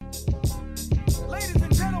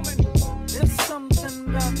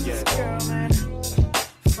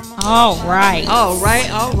All right.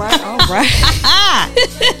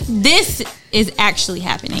 This is actually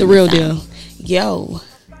happening. The real deal. Yo.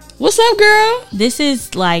 What's up, girl? This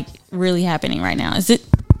is like really happening right now. Is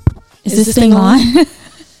this thing on?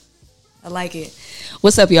 I like it.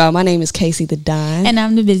 What's up, y'all? My name is Casey the Don. And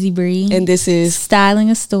I'm the Busy Bree. And this is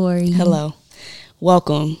Styling a Story. Hello.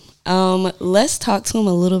 Welcome. Let's talk to him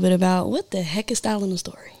a little bit about what the heck is styling a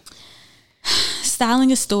story.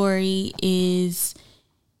 Styling a Story is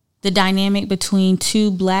the dynamic between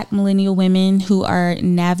two Black millennial women who are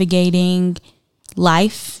navigating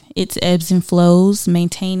life, its ebbs and flows,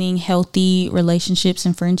 maintaining healthy relationships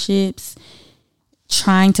and friendships,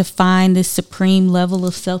 trying to find this supreme level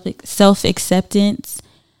of self-acceptance,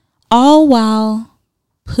 all while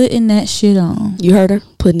putting that shit on. You heard her?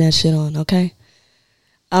 Putting that shit on, okay?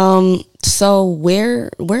 So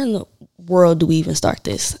where in the world do we even start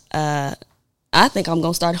this? I think I'm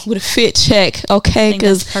gonna start with a fit check, okay?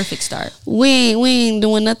 Because perfect start. We ain't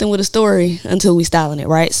doing nothing with a story until we styling it,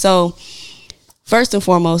 right? So first and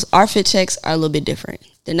foremost, our fit checks are a little bit different.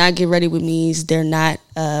 They're not get ready with me's. They're not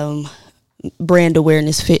brand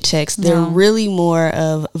awareness fit checks. They're really more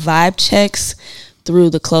of vibe checks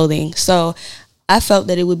through the clothing. So I felt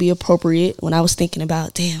that it would be appropriate when I was thinking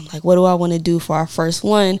about, like, what do I want to do for our first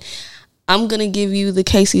one? I'm going to give you the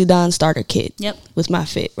Casey Don starter kit with my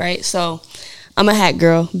fit, right? So I'm a hat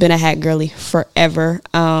girl, been a hat girly forever.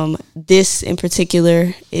 This in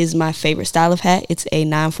particular is my favorite style of hat. It's a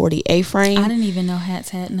 940 A-frame. I didn't even know hats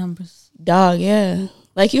had numbers. Dog, yeah.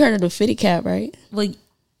 Like you heard of the fitted cap, right? Well,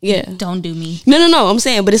 yeah. Don't do me. No. I'm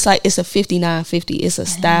saying, but it's like, it's a 5950. It's a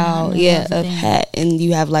style, of hat. And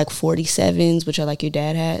you have like 47s, which are like your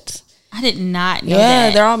dad hats. I did not know that. Yeah,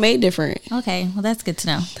 they're all made different. Okay, well, that's good to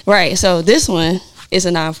know. Right, so this one is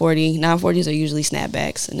a 940. 940s are usually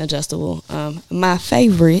snapbacks and adjustable. My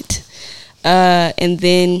favorite. And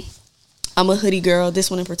then I'm a hoodie girl. This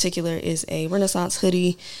one in particular is a Renaissance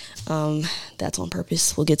hoodie. That's on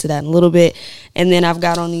purpose. We'll get to that in a little bit. And then I've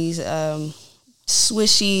got on these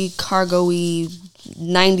swishy, cargo-y,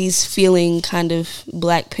 90s feeling kind of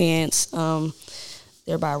black pants.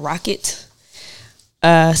 They're by Rocket.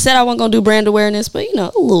 Said I wasn't gonna do brand awareness, but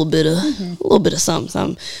a little bit of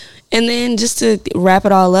something. And then just to wrap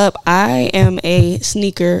it all up, I am a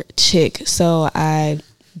sneaker chick, so I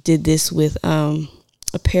did this with a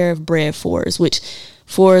pair of Bred 4s, which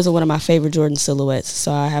 4s are one of my favorite Jordan silhouettes.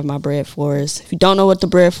 So I have my Bred 4s. If you don't know what the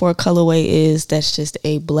Bred 4 colorway is, that's just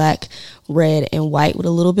a black, red, and white with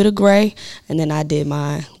a little bit of gray. And then I did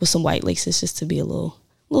mine with some white laces just to be a little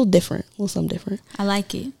different, a little something different. I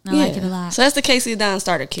like it. I like it a lot. So that's the Casey Don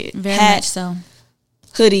starter kit. Very hat, much so.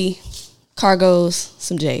 Hoodie, cargos,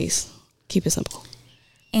 some J's. Keep it simple.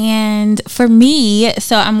 And for me,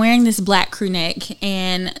 so I'm wearing this black crew neck,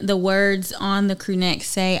 and the words on the crew neck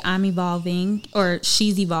say, I'm evolving, or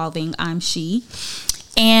she's evolving, I'm she.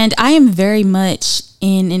 And I am very much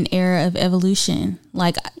in an era of evolution.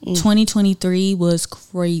 Like 2023 was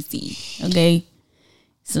crazy, okay?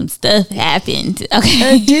 Some stuff happened.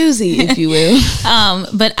 Okay. A doozy, if you will.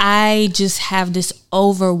 But I just have this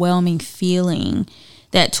overwhelming feeling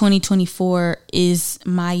that 2024 is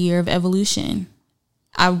my year of evolution.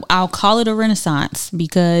 I'll call it a renaissance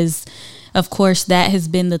because, of course, that has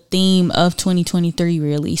been the theme of 2023,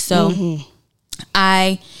 really. So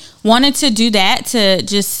I wanted to do that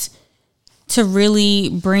to really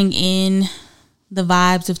bring in the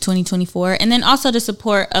vibes of 2024, and then also to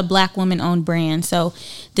support a Black woman-owned brand. So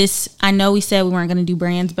this, I know we said we weren't going to do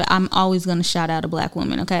brands, but I'm always going to shout out a Black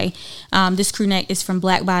woman, okay? This crew neck is from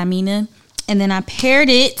Black by Amina, and then I paired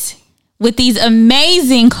it with these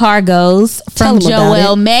amazing cargos from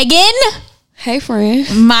Joelle Megan. Hey, friend.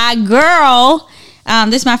 My girl.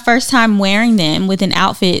 This is my first time wearing them with an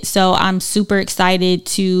outfit, so I'm super excited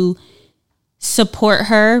to support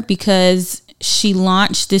her because she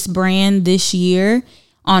launched this brand this year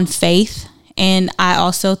on faith. And I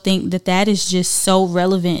also think that is just so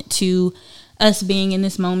relevant to us being in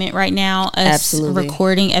this moment right now, us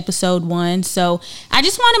recording episode 1. So I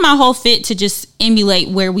just wanted my whole fit to just emulate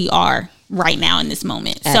where we are right now in this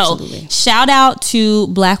moment. Absolutely. So shout out to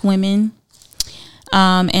Black women,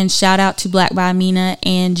 and shout out to Black by Amina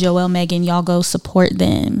and Joelle Megan. Y'all go support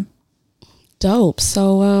them. Dope.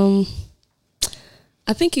 So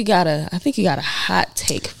I think you got a hot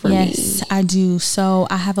take for me. Yes, I do. So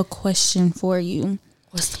I have a question for you.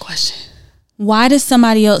 What's the question? Why does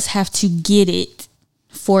somebody else have to get it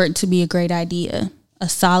for it to be a great idea, a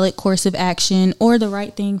solid course of action, or the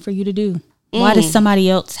right thing for you to do? Why does somebody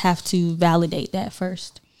else have to validate that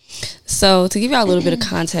first? So to give you a little bit of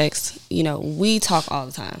context, we talk all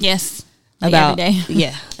the time. Yes. About every day.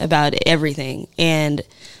 Yeah, about everything. And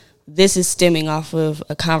this is stemming off of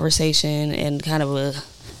a conversation and kind of a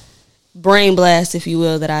brain blast, if you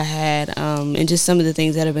will, that I had, and just some of the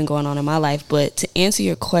things that have been going on in my life. But to answer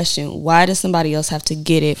your question, why does somebody else have to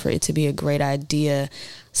get it for it to be a great idea,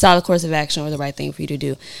 solid course of action, or the right thing for you to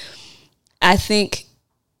do? I think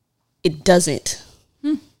it doesn't.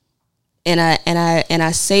 And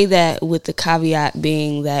I say that with the caveat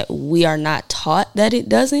being that we are not taught that it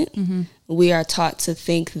doesn't. Mm-hmm. We are taught to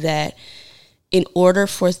think that in order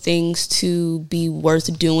for things to be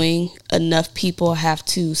worth doing, enough people have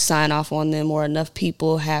to sign off on them, or enough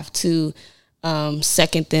people have to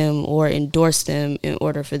second them or endorse them in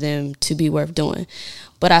order for them to be worth doing.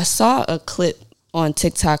 But I saw a clip on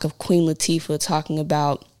TikTok of Queen Latifah talking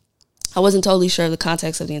about, I wasn't totally sure of the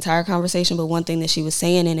context of the entire conversation, but one thing that she was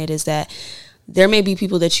saying in it is that there may be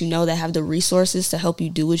people that you know that have the resources to help you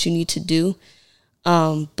do what you need to do.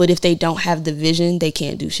 But if they don't have the vision, they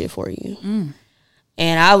can't do shit for you.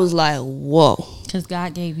 And I was like, whoa. Because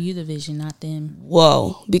God gave you the vision, not them.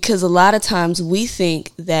 Whoa. Because a lot of times we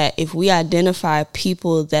think that if we identify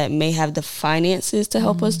people that may have the finances to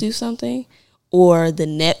help us do something, or the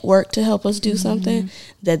network to help us do something,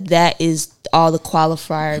 that is all the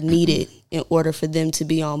qualifier needed in order for them to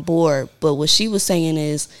be on board. But what she was saying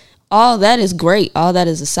is, all that is great, all that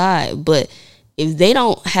is aside, but if they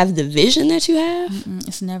don't have the vision that you have,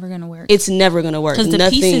 it's never going to work. It's never going to work. Because the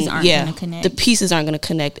pieces aren't going to connect. The pieces aren't going to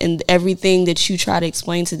connect. And everything that you try to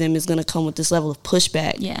explain to them is going to come with this level of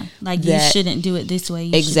pushback. Yeah. Like, you shouldn't do it this way.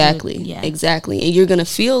 Exactly. Exactly. And you're going to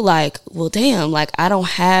feel like, well, damn, like, I don't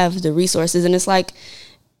have the resources. And it's like,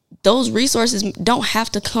 those resources don't have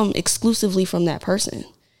to come exclusively from that person.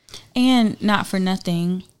 And not for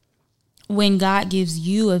nothing, when God gives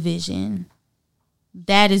you a vision,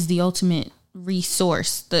 that is the ultimate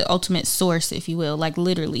resource, the ultimate source, if you will, like,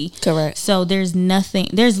 literally. Correct. So there's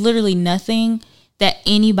literally nothing that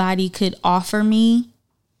anybody could offer me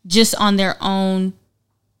just on their own,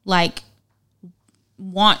 like,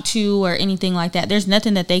 want to or anything like that. There's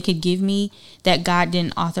nothing that they could give me that God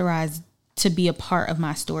didn't authorize to be a part of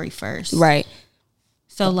my story first. Right.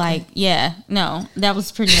 So, like, yeah, no, that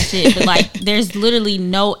was pretty much it. But, like, there's literally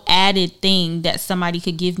no added thing that somebody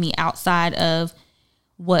could give me outside of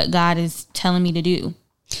what God is telling me to do.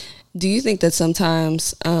 Do you think that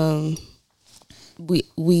sometimes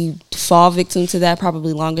we fall victim to that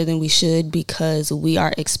probably longer than we should because we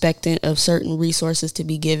are expectant of certain resources to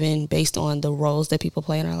be given based on the roles that people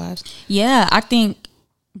play in our lives? Yeah, I think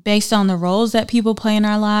based on the roles that people play in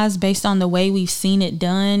our lives, based on the way we've seen it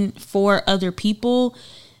done for other people,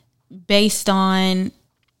 based on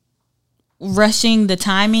rushing the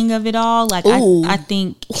timing of it all, like,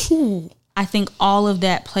 I think all of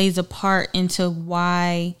that plays a part into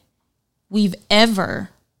why we've ever,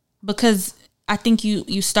 because I think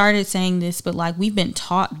you started saying this, but, like, we've been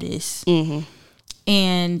taught this.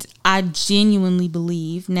 And I genuinely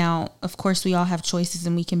believe, now, of course, we all have choices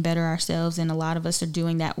and we can better ourselves, and a lot of us are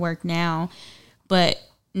doing that work now, but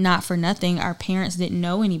not for nothing, our parents didn't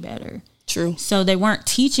know any better. True. So they weren't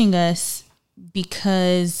teaching us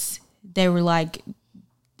because they were like,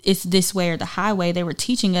 it's this way or the highway. They were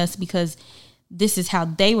teaching us because this is how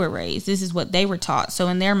they were raised. This is what they were taught. So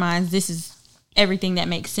in their minds, this is everything that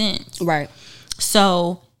makes sense. Right.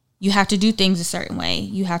 So you have to do things a certain way.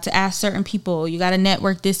 You have to ask certain people. You got to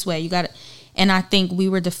network this way. And I think we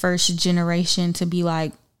were the first generation to be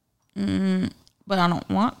like, but I don't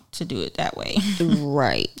want to do it that way.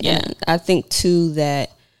 Right. Yeah. And I think too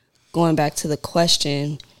that, going back to the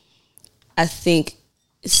question, I think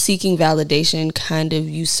seeking validation kind of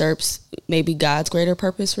usurps maybe God's greater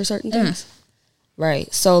purpose for certain things.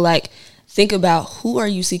 Right. So, like, think about, who are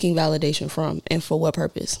you seeking validation from and for what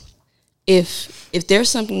purpose? If there's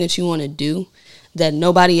something that you want to do that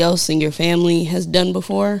nobody else in your family has done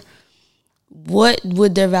before, what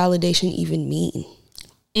would their validation even mean?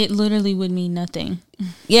 It literally would mean nothing.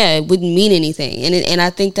 Yeah, it wouldn't mean anything. And I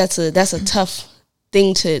think that's a tough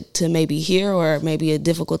thing to maybe hear, or maybe a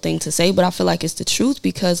difficult thing to say, but I feel like it's the truth,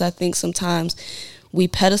 because I think sometimes we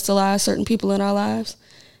pedestalize certain people in our lives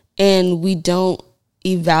and we don't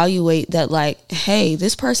evaluate that, like, hey,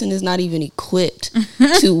 this person is not even equipped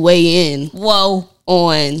to weigh in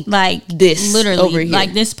on, like, this literally over here.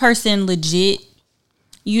 Like, this person legit,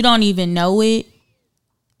 you don't even know it,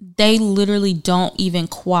 they literally don't even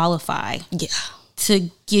qualify to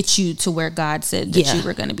get you to where God said that you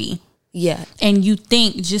were going to be. Yeah. And you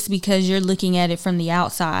think just because you're looking at it from the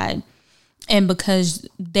outside, and because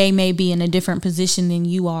they may be in a different position than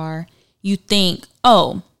you are, you think,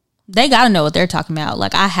 oh, they got to know what they're talking about.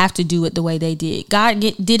 Like, I have to do it the way they did. God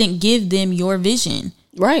didn't give them your vision.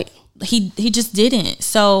 Right. He just didn't.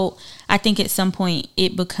 So I think at some point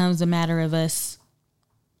it becomes a matter of us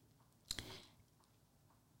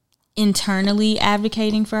internally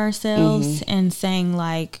advocating for ourselves and saying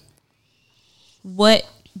like, what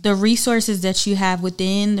the resources that you have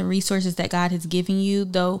within, the resources that God has given you,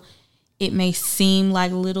 though it may seem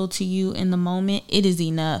like little to you in the moment, it is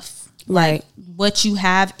enough. Right. Like what you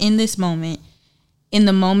have in this moment, in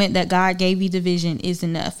the moment that God gave you the vision, is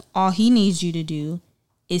enough. All he needs you to do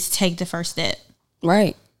is take the first step.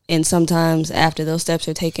 Right. And sometimes after those steps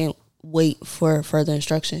are taken, wait for further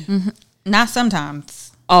instruction. Not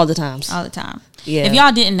sometimes. All the times. All the time. Yeah. If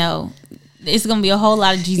y'all didn't know, it's gonna be a whole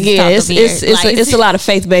lot of Jesus yeah, talk it's up here. it's a lot of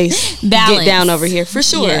faith based Balance. get down over here for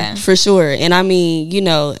sure. Yeah. For sure. And I mean, you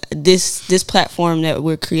know, this platform that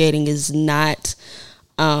we're creating is not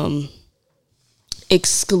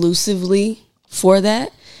exclusively for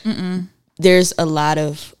that. There's a lot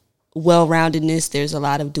of well-roundedness, there's a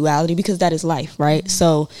lot of duality, because that is life, right?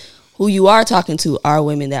 So who you are talking to are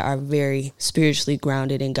women that are very spiritually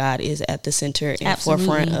grounded, and God is at the center and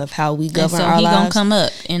forefront of how we govern our lives. He gonna come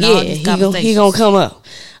up in all these conversations. He gonna come up.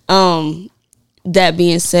 That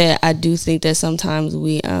being said, I do think that sometimes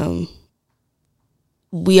we are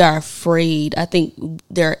afraid. I think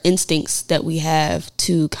there are instincts that we have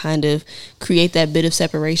to kind of create that bit of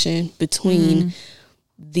separation between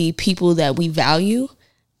the people that we value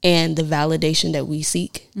and the validation that we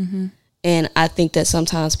seek. And I think that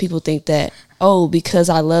sometimes people think that, oh, because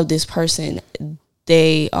I love this person,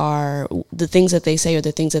 they are, the things that they say or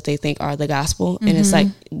the things that they think are the gospel. And it's like,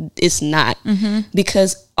 it's not,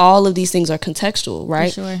 because all of these things are contextual,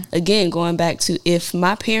 right? For sure. Again, going back to, if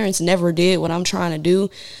my parents never did what I'm trying to do,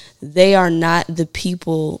 they are not the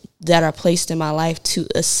people that are placed in my life to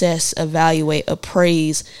assess, evaluate,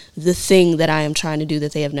 appraise the thing that I am trying to do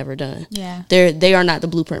that they have never done. Yeah. They are not the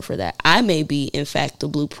blueprint for that. I may be, in fact, the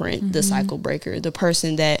blueprint, the cycle breaker, the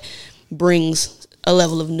person that brings a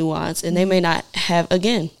level of nuance, and they may not have,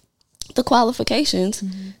 again, the qualifications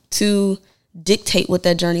to dictate what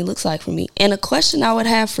that journey looks like for me. And a question I would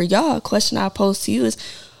have for y'all, a question I pose to you is,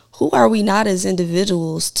 who are we not as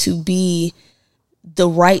individuals to be the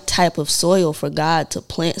right type of soil for God to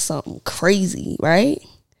plant something crazy, right?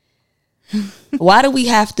 Why do we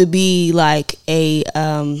have to be like a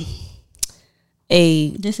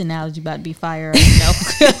This analogy about to be fire. No.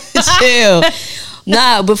 chill.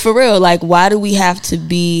 Nah, but for real, like, why do we have to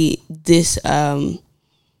be this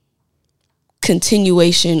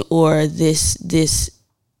continuation or this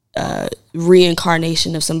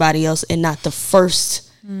reincarnation of somebody else and not the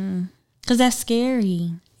first? Because that's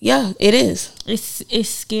scary. Yeah, it is. It's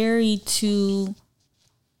scary to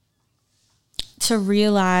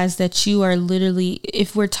realize that you are literally,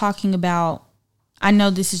 if we're talking about, I know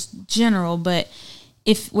this is general, but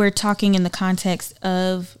if we're talking in the context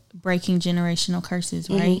of breaking generational curses,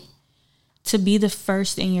 right? To be the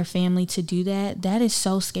first in your family to do that, that is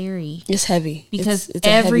so scary. It's heavy. Because it's a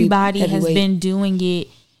everybody heavy has weight. been doing it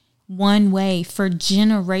one way for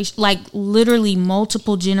generations, like literally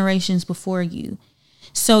multiple generations before you.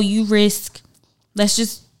 So you risk, let's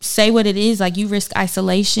just say what it is, like you risk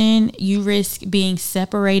isolation, you risk being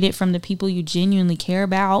separated from the people you genuinely care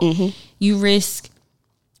about, you risk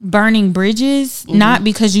burning bridges, not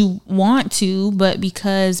because you want to, but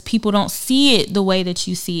because people don't see it the way that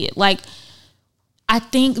you see it. Like, I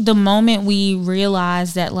think the moment we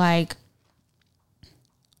realize that, like,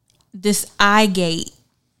 this eye gate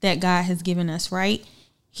that God has given us, right?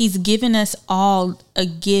 He's given us all a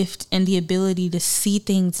gift and the ability to see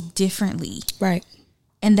things differently. Right.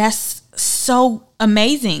 And that's so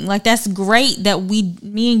amazing. Like, that's great that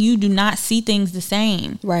me and you do not see things the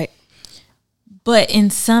same. Right. But in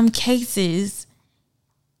some cases,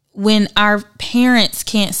 when our parents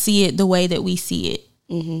can't see it the way that we see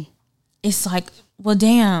it, it's like, well,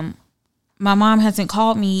 damn, my mom hasn't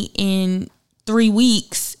called me in 3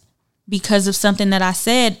 weeks because of something that I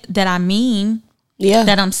said that I mean. Yeah.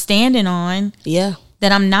 That I'm standing on. Yeah.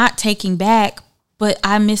 That I'm not taking back, but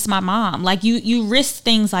I miss my mom. Like, you risk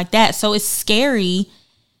things like that. So it's scary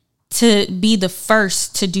to be the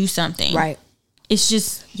first to do something. Right. It's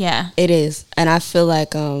just, yeah. It is. And I feel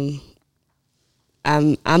like I'm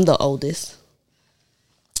the oldest.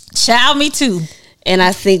 Child, me too. And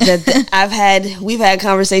I think that we've had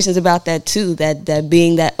conversations about that too, that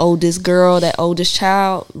being that oldest girl, that oldest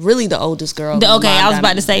child, really the oldest girl. I was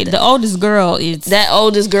about to say the oldest girl is that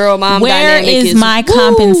oldest girl mom where dynamic is my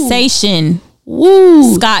compensation?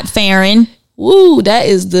 Woo. Scott Farron. Woo, that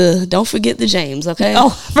is don't forget the James, okay? Oh,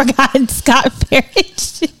 I forgot Scott Farron.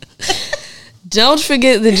 Don't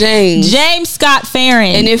forget the James. James Scott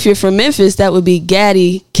Farron. And if you're from Memphis, that would be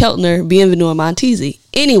Gaddy Keltner, Bienvenue Montesi.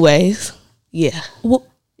 Anyways, yeah. Well,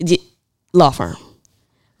 law firm.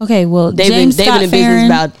 Okay, well, They've been in business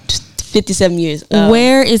about 57 years.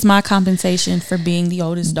 Where is my compensation for being the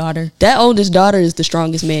oldest daughter? That oldest daughter is the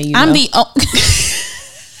strongest man you know. I'm the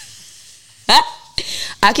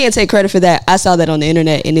I can't take credit for that. I saw that on the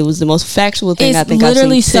internet, and it was the most factual thing I think I've seen. It's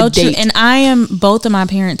literally so true. And I am both of my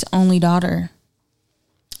parents' only daughter.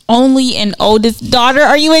 Only an oldest daughter?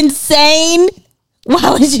 Are you insane?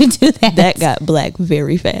 Why would you do that? That got black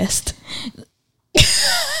very fast.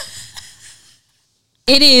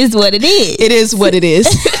 It is what it is. It is what it is.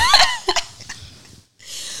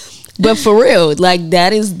 But for real, like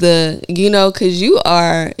that is the, because you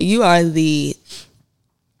are the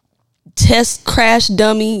test crash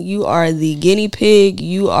dummy, you are the guinea pig,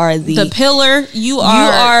 you are the pillar,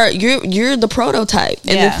 you're the prototype.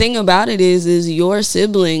 And the thing about it is your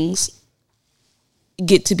siblings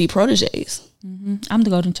get to be proteges. Mm-hmm. I'm the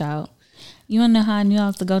golden child. You want to know how I knew I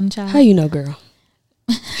was the golden child? How you know, girl?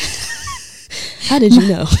 How did you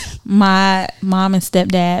know? My mom and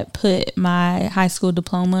stepdad put my high school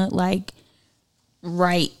diploma like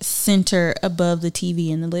right center above the TV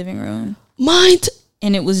in the living room.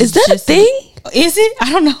 And it was. Is that just a thing? Is it?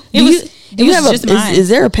 I don't know. Is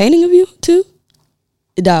there a painting of you too?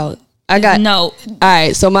 Dog. I got no. All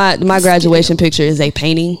right. So my graduation picture is a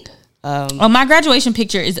painting. My graduation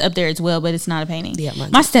picture is up there as well, but it's not a painting. Yeah,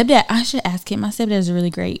 my stepdad. I should ask him. My stepdad is a really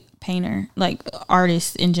great painter, like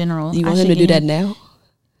artist in general. You want him to do that now?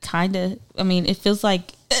 Kinda. I mean, it feels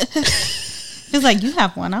like you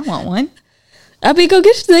have one. I want one. I mean, go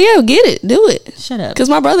get it, do it. Shut up. Because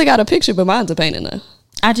my brother got a picture, but mine's a painting though.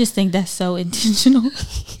 I just think that's so intentional.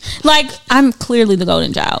 Like I'm clearly the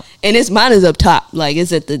golden child, and mine is up top. Like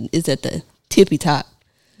it's at the tippy top.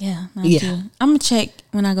 Yeah, too. I'm gonna check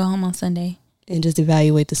when I go home on Sunday and just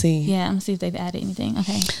evaluate the scene. Yeah, I'm gonna see if they've added anything.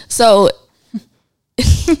 Okay. So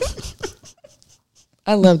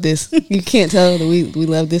I love this. You can't tell that we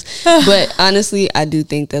love this, but honestly, I do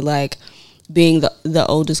think that like being the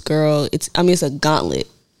oldest girl, it's a gauntlet,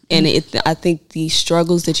 and I think the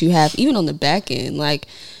struggles that you have, even on the back end, like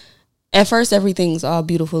at first everything's all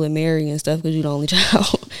beautiful and merry and stuff because you're the only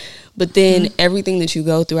child. But then everything that you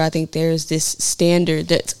go through, I think there's this standard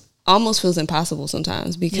that almost feels impossible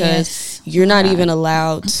sometimes because you're not even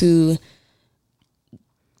allowed to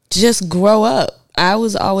just grow up. I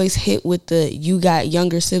was always hit with you got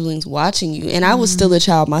younger siblings watching you, and I was still a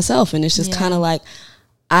child myself, and it's just kind of like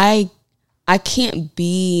I can't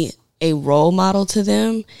be a role model to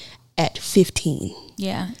them at 15.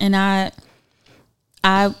 Yeah, and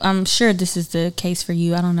I'm sure this is the case for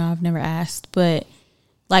you. I don't know. I've never asked, but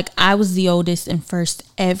like I was the oldest and first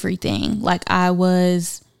everything. Like I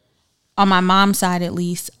was, on my mom's side at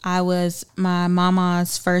least, I was my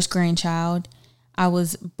mama's first grandchild. I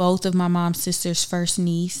was both of my mom's sister's first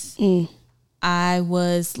niece. I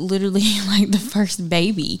was literally like the first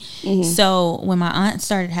baby. Mm-hmm. So when my aunt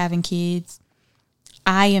started having kids,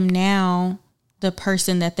 I am now the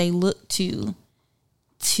person that they look to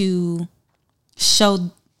show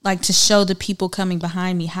the people coming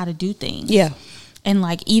behind me how to do things. Yeah. And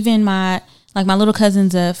like even my little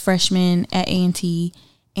cousin's a freshman at A&T,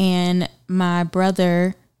 and my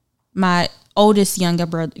brother, my oldest younger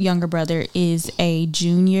brother is a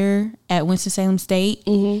junior at Winston-Salem State.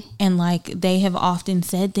 Mm-hmm. And like they have often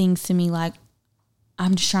said things to me like,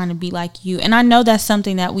 I'm just trying to be like you. And I know that's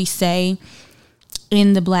something that we say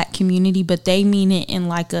in the Black community, but they mean it in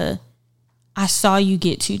like I saw you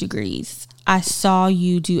get 2 degrees. I saw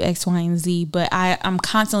you do X, Y, and Z. But I'm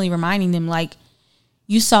constantly reminding them like,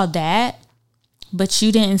 you saw that, but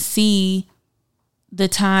you didn't see the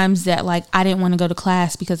times that like I didn't want to go to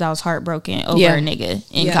class because I was heartbroken over a nigga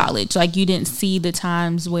in college. Like you didn't see the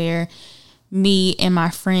times where me and my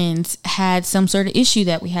friends had some sort of issue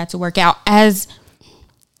that we had to work out as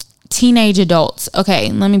teenage adults.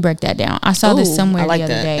 Okay, let me break that down. I saw this somewhere the other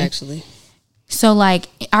day. Actually. So like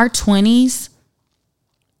our 20s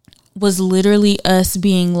was literally us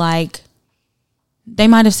being like, they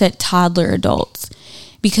might have said toddler adults,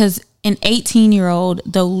 because an 18-year-old,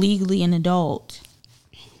 though legally an adult,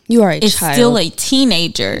 you are a is child. Still a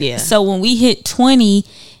teenager. Yeah. So when we hit 20,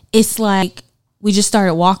 it's like we just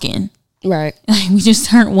started walking. Right. Like we just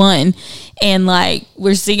turned 1, and like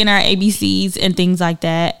we're singing our ABCs and things like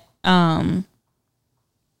that.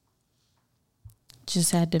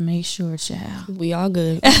 Just had to make sure, child. We all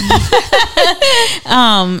good.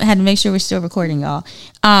 Had to make sure we're still recording, y'all.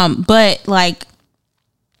 But like,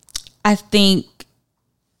 I think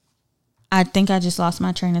I just lost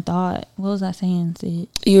my train of thought. What was I saying, Sid?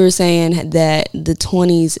 You were saying that the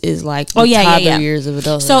 20s is like the toddler years of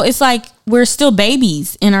adulthood. So it's like we're still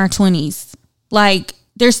babies in our 20s. Like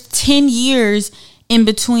there's 10 years in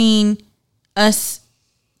between us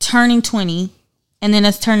turning 20 and then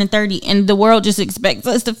us turning 30, and the world just expects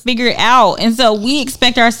us to figure it out. And so we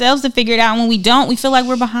expect ourselves to figure it out. And when we don't, we feel like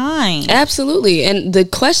we're behind. Absolutely. And the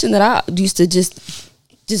question that I used to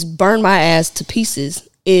just burn my ass to pieces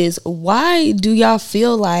is, why do y'all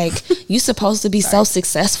feel like you supposed to be so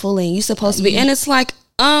successful and you supposed to be, and it's like,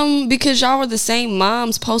 because y'all were the same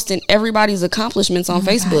moms posting everybody's accomplishments on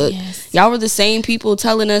Facebook. God, yes. Y'all were the same people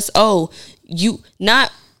telling us, oh, you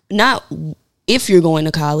not if you're going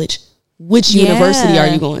to college, which university are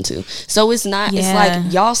you going to? So it's not, it's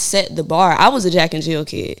like y'all set the bar. I was a Jack and Jill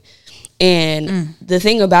kid. And the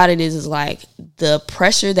thing about it is like the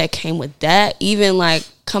pressure that came with that, even like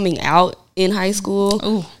coming out in high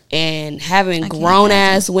school and having grown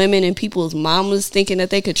ass women and people's mamas thinking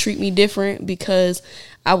that they could treat me different because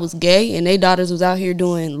I was gay and their daughters was out here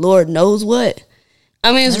doing Lord knows what.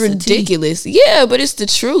 I mean, it's ridiculous. Yeah, but it's the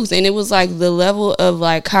truth. And it was like the level of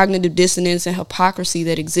like cognitive dissonance and hypocrisy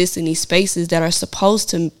that exists in these spaces that are supposed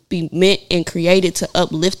to be meant and created to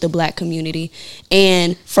uplift the Black community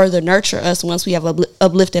and further nurture us once we have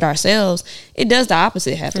uplifted ourselves. It does the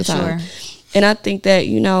opposite half the time. Sure. And I think that,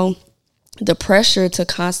 you know, the pressure to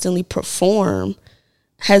constantly perform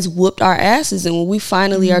has whooped our asses. And when we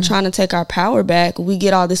finally are trying to take our power back, we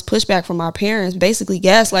get all this pushback from our parents, basically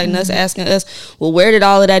gaslighting us, asking us, well, where did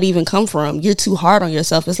all of that even come from? You're too hard on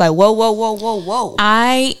yourself. It's like, whoa, whoa, whoa, whoa, whoa.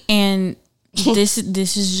 This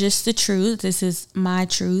is just the truth. This is my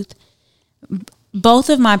truth. Both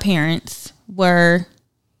of my parents they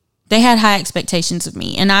had high expectations of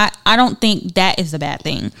me. And I don't think that is a bad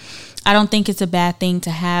thing. I don't think it's a bad thing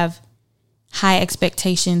to have high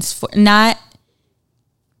expectations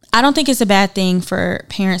I don't think it's a bad thing for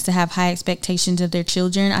parents to have high expectations of their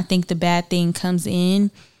children. I think the bad thing comes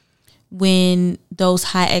in when those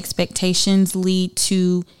high expectations lead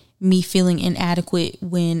to me feeling inadequate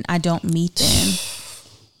when I don't meet them.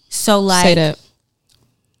 So like, say that.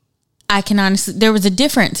 I can honestly, there was a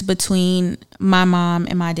difference between my mom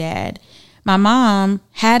and my dad. My mom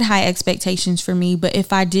had high expectations for me, but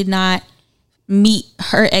if I did not meet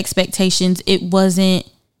her expectations, it wasn't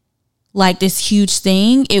like this huge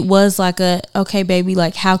thing. It was like okay, baby,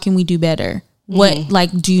 like, how can we do better? What,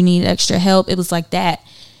 like, do you need extra help? It was like that.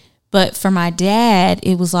 But for my dad,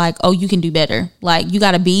 it was like, oh, you can do better. Like, you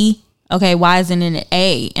got a B. Okay, why isn't it an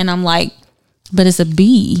A? And I'm like, but it's a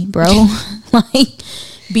B, bro. Like,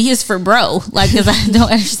 B is for bro. Like, because I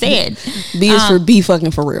don't understand. B is for B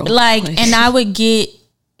fucking for real. Like, and I would get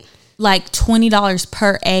like $20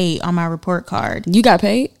 per A on my report card. You got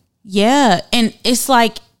paid? Yeah. And it's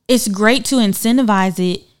like, it's great to incentivize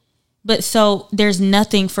it, but so there's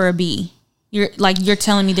nothing for a B. You're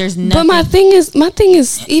telling me there's nothing. But my thing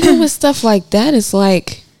is even with stuff like that, it's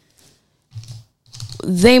like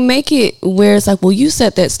they make it where it's like, well, you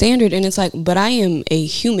set that standard, and it's like, but I am a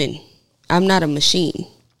human. I'm not a machine.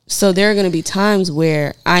 So there are going to be times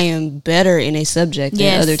where I am better in a subject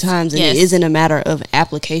than other times, and it isn't a matter of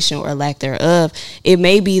application or lack thereof. It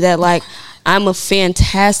may be that like I'm a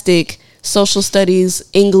fantastic social studies,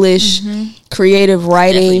 English, creative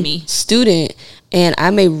writing student, and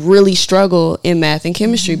I may really struggle in math and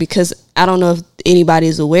chemistry because I don't know if anybody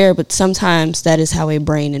is aware, but sometimes that is how a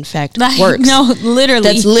brain in fact works. No, literally.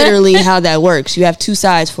 That's literally how that works. You have two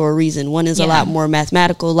sides for a reason. One is a lot more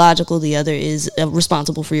mathematical, logical. The other is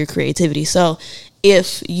responsible for your creativity. So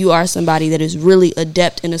if you are somebody that is really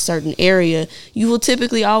adept in a certain area, you will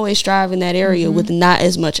typically always strive in that area with not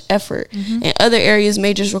as much effort. And other areas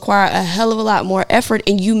may just require a hell of a lot more effort,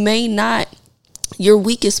 and you may not, your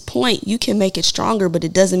weakest point, you can make it stronger, but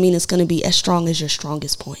it doesn't mean it's going to be as strong as your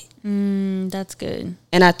strongest point. That's good.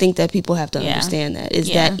 And I think that people have to understand that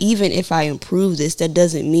is that even if I improve this, that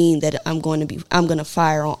doesn't mean that I'm going to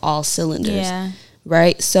fire on all cylinders.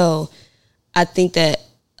 Right? So I think that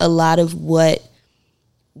a lot of what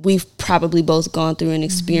we've probably both gone through and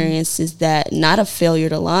experienced is that not a failure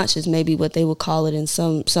to launch is maybe what they would call it in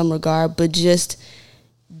some regard, but just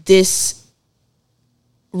this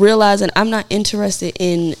realizing I'm not interested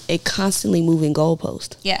in a constantly moving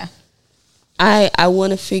goalpost. Yeah. I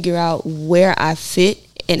want to figure out where I fit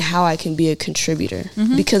and how I can be a contributor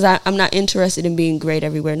because I'm not interested in being great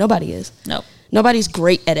everywhere. Nobody is. Nope. Nobody's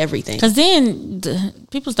great at everything. Because then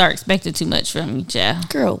people start expecting too much from you, child.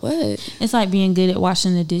 Girl, what? It's like being good at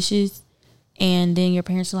washing the dishes, and then your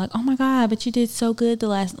parents are like, "Oh my God, but you did so good the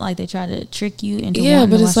last." Like they try to trick you into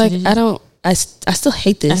but it's like I still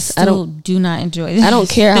hate this. I do not enjoy this. I don't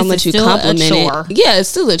care how much you compliment it. Yeah, it's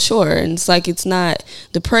still a chore, and it's like it's not.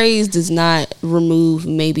 The praise does not remove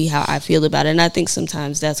maybe how I feel about it, and I think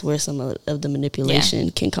sometimes that's where some of the manipulation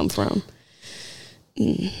can come from.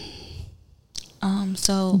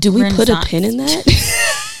 So do we put a pin in that?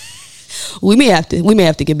 we may have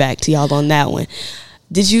to get back to y'all on that one.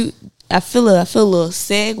 Did you? I feel a little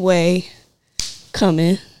segue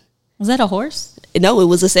coming. Was that a horse? No, it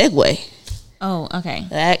was a segue. Oh, okay.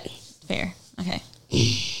 That fair. Okay.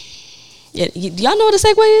 Yeah, do y'all know what a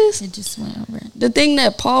segue is? It just went over. The thing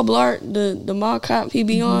that Paul Blart, the mall cop, he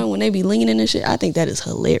be on when they be leaning and shit. I think that is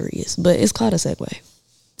hilarious, but it's called a segue.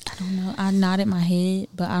 I don't know. I nodded my head,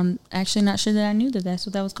 but I'm actually not sure that I knew that that's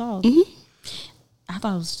what that was called. I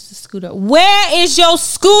thought it was just a scooter. Where is your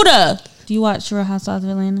scooter? Do you watch Real Housewives of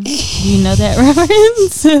Atlanta? Do you know that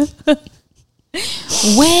reference?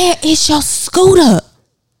 Where is your scooter?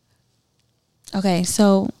 Okay,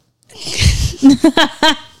 so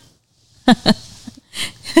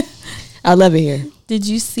I love it here. did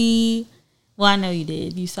you see? Well, I know you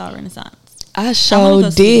did. You saw Renaissance. I sure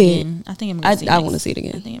did. I think I'm gonna see it. I want to see it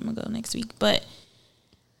again. I think I'm gonna go next week. But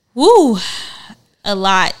woo, a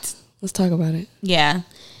lot. Let's talk about it. Yeah.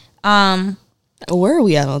 Where are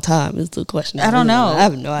we at on time is the question. I don't know. I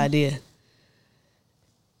have no idea.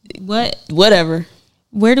 Whatever.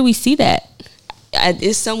 Where do we see that?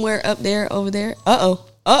 It's somewhere up there, over there.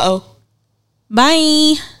 Uh-oh.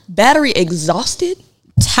 Bye. Battery exhausted?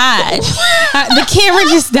 Tired. The camera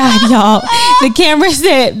just died, y'all. The camera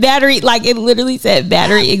said battery, like it literally said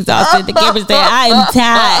battery exhausted. The camera said, I am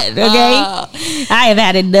tired, okay? I have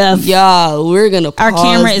had enough. Y'all, we're gonna pause. Our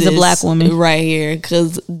camera is a black woman. Right here,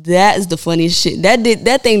 because that is the funniest shit.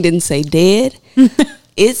 That thing didn't say dead.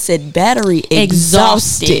 It said battery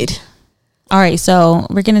exhausted. All right, so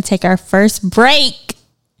we're gonna take our first break.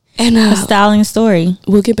 And styling story.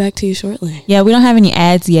 We'll get back to you shortly. Yeah, we don't have any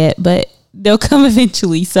ads yet, but they'll come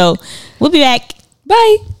eventually. So we'll be back.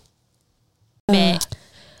 Bye.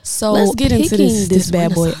 So let's get into this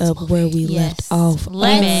bad boy up where we left off.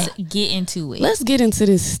 Let's get into it. Let's get into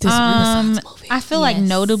this Renaissance movie. I feel like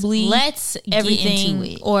notably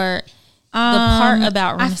everything or the part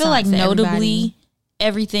about Renaissance. I feel like notably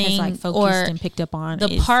everything has like focused and picked up on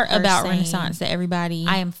the part about Renaissance that everybody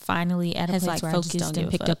I am finally at a place like where focused and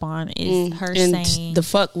picked up on is her saying the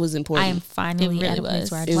fuck was important. I am finally at a place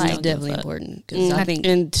where it was definitely important because I think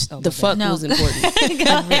the fuck was important.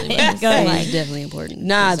 Go ahead. Definitely important.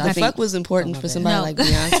 Nah, the fuck was important for somebody like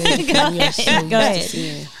Beyonce because we are so used to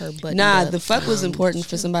seeing her butt. Nah, the fuck was important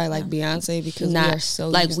for somebody like Beyonce because we are so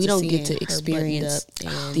like we don't get to experience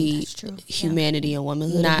the humanity and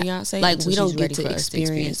womanhood of Beyonce. Like we don't get to experience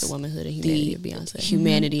the womanhood and humanity of Beyonce.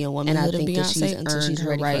 Humanity and womanhood of Beyonce until she's earned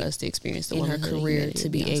her right to experience the in her career to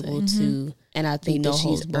be able to. And I think that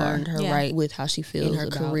she's earned her right with how she feels in her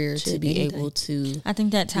career to be able to. I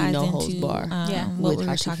think that ties into what we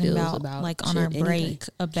were talking about, like on our break.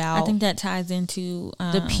 About I think that ties into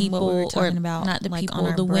the people we were talking about, not the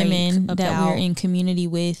people, the women that we're in community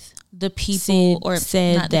with. The people or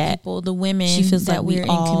said that the women she feels that we're in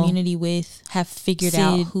community with have figured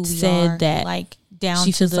out who we are. That like down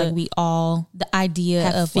she feels like we all the idea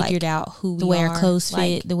have of figured out who the way our clothes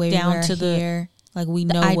fit, the way down to the hair. Like we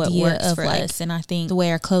know what works for us, and I think the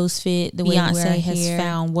way our clothes fit, the way Beyonce has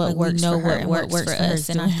found what works for her and what works for us,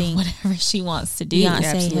 and I think whatever she wants to do,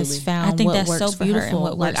 Beyonce has found. I think that's so beautiful.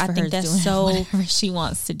 What works for her, I think that's so whatever she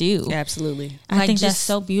wants to do. Absolutely, I think that's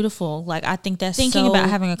so beautiful. Like I think that's thinking about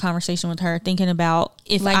having a conversation with her, thinking about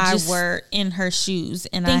if I were in her shoes,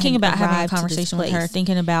 and thinking about having a conversation with her,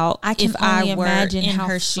 thinking about if I were in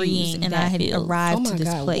her shoes and I had arrived to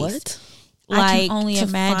this place. I can only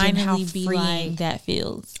imagine how freeing that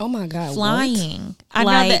feels. Oh my God, flying! I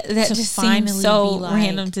know that just seems so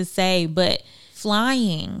random to say, but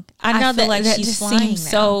flying. I know that just seems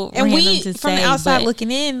so random to say. And we, from the outside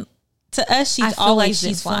looking in, to us, she's always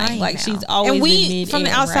been flying. Like she's always been mid-air, from the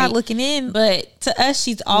outside looking in, but to us,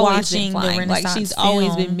 she's always been flying. Like she's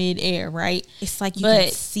always been mid-air, right? It's like you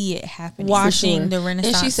can see it happening. Watching the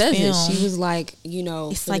Renaissance film, and she says it. She was like, you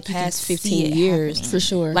know, for the past 15 years, for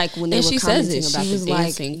sure. Like when they were commenting about the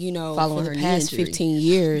dancing, you know, following her past 15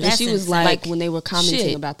 years, she was like, when they were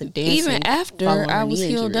commenting about the dancing, even after I was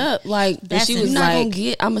healed up, like she was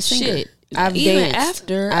like, I'm a singer. I've danced.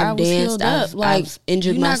 After I've danced, I've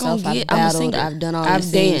injured myself. I've battled. I've done all these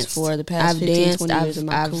things for the past 15, 20 years of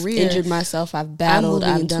my career. I've injured myself. I've battled.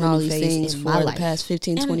 I've done all these things for the past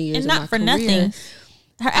 15, 20 years of my career. And not for nothing.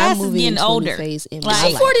 Her ass is getting older. Like, she's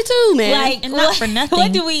 42, man. Like, and not for nothing.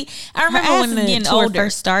 What do we? I remember when the tour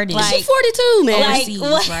first started. Like, she's 42, man.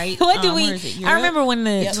 Like, right? What do we? I remember when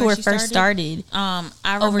the tour first started. I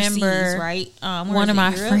remember, right? One of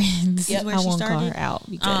my friends. I won't call her out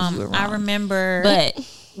because you were wrong. I remember, but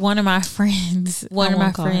one of my friends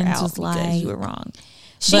was like, "You were wrong.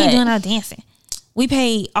 She ain't doing no dancing. We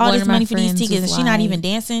paid all this money for these tickets, and she not even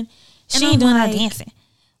dancing." She ain't doing no dancing.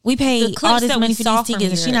 We paid all this money for these tickets,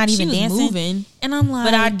 and she not even dancing. Moving. And I'm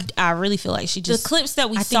like, but I really feel like she just, the clips that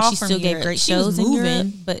we saw from still gave great shows in Europe,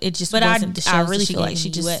 but it just wasn't the shows. I really feel like she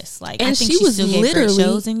just US. Like, and she was literally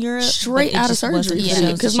shows in Europe, straight out of surgery.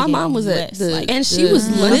 Because my mom was at the, and she was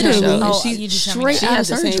literally straight out of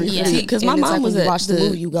surgery. Because my mom was at the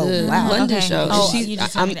movie. You go, wow, London show.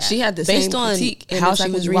 She had the same critique how she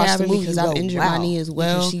was rehabbing because I've injured my knee as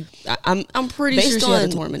well. I'm pretty sure she had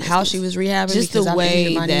a torn meniscus. How she was rehabbing, just the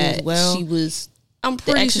way that she was. I'm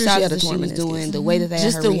pretty sure she had a torn meniscus. Doing the way that they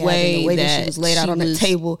just had her the way that she was laid out on the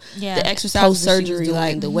table, the exercise post surgery,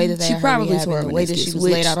 like the way that they she probably tore her meniscus, the way that she was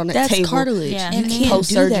laid out on the table. That's cartilage. You can't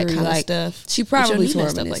do that kind of stuff. She probably tore her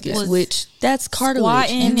meniscus, which that's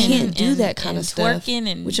cartilage. You can't do that kind of stuff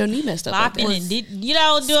with your knee messed up. Doing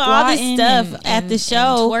all this stuff at the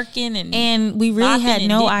show, twerking and we really had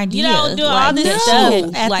no idea. Doing all this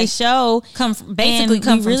stuff at the show basically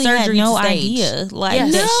come from surgery. No idea, like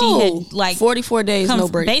that she had like 44 days, no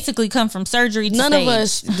break. Basically come from surgery to none stage. Of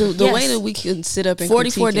us, the way that we can sit up and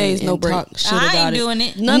 44 days, no break. I ain't doing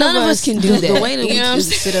it. None of us can do that. The way that we can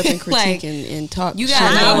sit up and critique and talk. You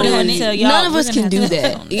guys, none of us can do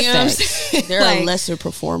that. You know what I'm saying? There are lesser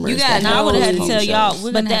performers. You guys, I would have had to tell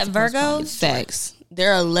y'all. But that Virgo, facts.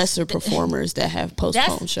 There are lesser performers that have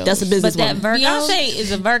postponed shows. That's a businesswoman. Beyonce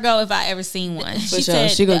is a Virgo if I ever seen one. For sure,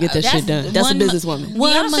 she gonna get that shit done. That's a businesswoman.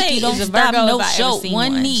 Beyonce is a Virgo no show.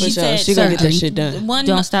 One knee. For sure, she gonna get that shit done.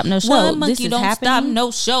 Don't stop no show. This is happening. Don't stop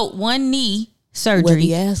no show. One knee surgery.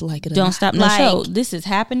 Don't stop no show. This is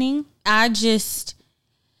happening. I left.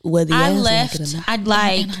 I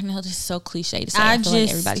know this is so cliche to say. I feel like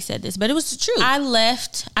everybody said this, but it was the truth. I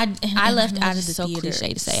left out of the theater.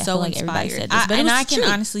 Cliche to say. I feel like everybody said this, but I can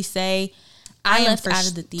honestly say I left out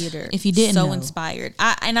of the theater. If you didn't, so inspired.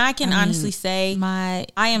 I can honestly say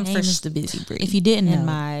I am first the busy breed. If you didn't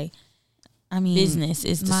know, business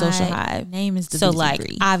is the social hive. Name is the so busy like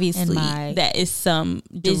breed. Obviously that is some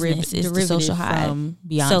business is the social hive from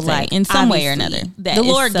Beyonce. So like in some way or another, the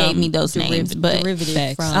Lord gave me those names, but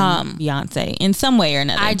derivative from Beyonce in some way or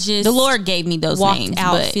another. The Lord gave me those names,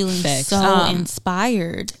 out feeling so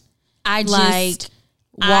inspired. I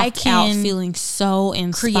walked out feeling so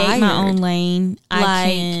inspired. Create my own lane.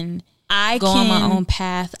 I go on my own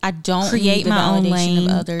path. I don't create my own lane.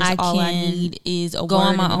 Of others. All I need is a go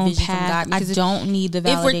on my own path. I don't need the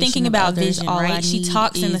validation. If we're thinking about vision, right? She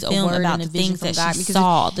talks in the film about the things that she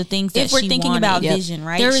saw, the things that she wanted. If we're thinking about vision,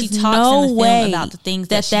 right? There is no way about the things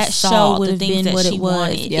that show would have been what it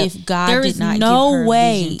was if God did not give her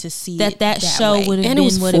vision to see it. That show would have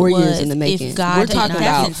been what it was if God did not. We're talking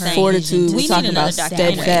about fortitude. We're talking about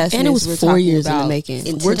steadfastness. And it was 4 years in the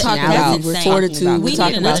making. We're talking about fortitude. We're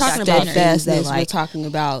talking about steadfastness. We're talking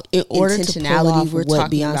about in order to pull off what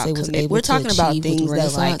Beyonce was able to achieve. We're talking about things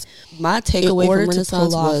that like my takeaway from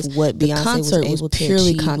Renaissance was what Beyonce was able to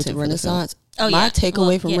purely content Renaissance. My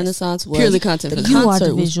takeaway from Renaissance was purely content for the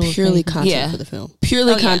concert was purely content for the film.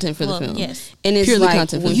 Purely content for the film. And it's purely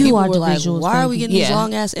content for the film. People were like, why are we getting these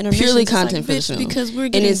long ass intermissions? Purely content for the film. Because we're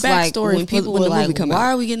getting backstory. When people were like,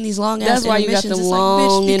 why are we getting these long ass intermissions? That's why you got the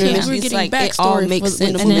long intermissions. We're getting backstory. It all makes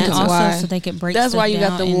sense. And then also so they could break. That's why you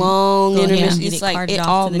got the long intermissions. It's like it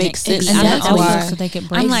all makes sense. And that's why so they could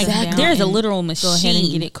break. I'm like, there's a literal machine. Go ahead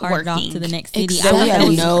and get it carted off to the next city. We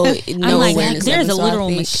have no awareness. There's a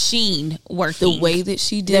literal machine working. The way that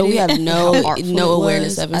she did it, we have no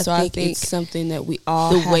awareness of it. So I think it's something that we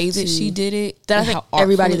all the way that she did it. That I think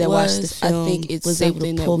everybody that watched the film, I think it's was able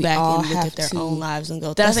to pull back and look at their own lives and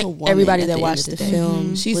go. That's a woman. Everybody that watched the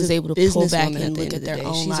film, she was able to pull back and look at their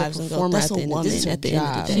own lives and go. That's a woman at the end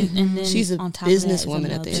of the day. She's a businesswoman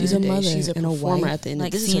at the end of the day. She's a mother. She's a performer at the end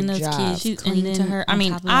of the day. This is her job. She's clean to her. I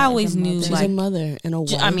mean, I always knew she's a mother and a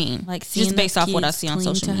wife. I mean, like just based off what I see on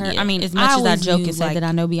social media. I mean, as much as I joke and say that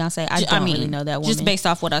I know Beyonce, I don't really know that woman. Just based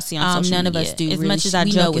off what I see on social media. None of us do. As much as I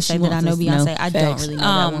joke and say that I know Beyonce, I don't really know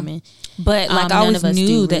that woman. But like I always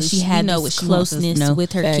knew that she had this closeness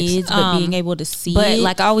with her kids, but being able to see it.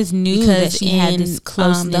 Like I always knew that she had this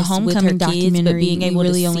closeness the Homecoming documentary, but being able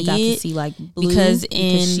to only got to see like because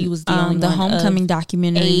she was the only the Homecoming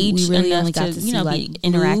documentary, we really only got to see like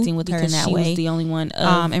interacting with her in that way. The only one,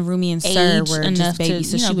 and Rumi and Sir were just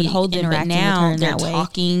babies, so she would hold them. But now they're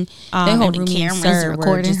talking, they hold cameras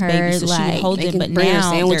recording her, so she would hold them. But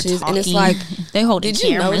now they're talking, and it's like they hold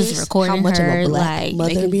cameras recording her, like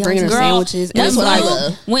bringing her sandwiches. That's what I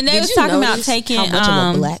love. When they was talking about taking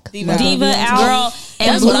Diva out,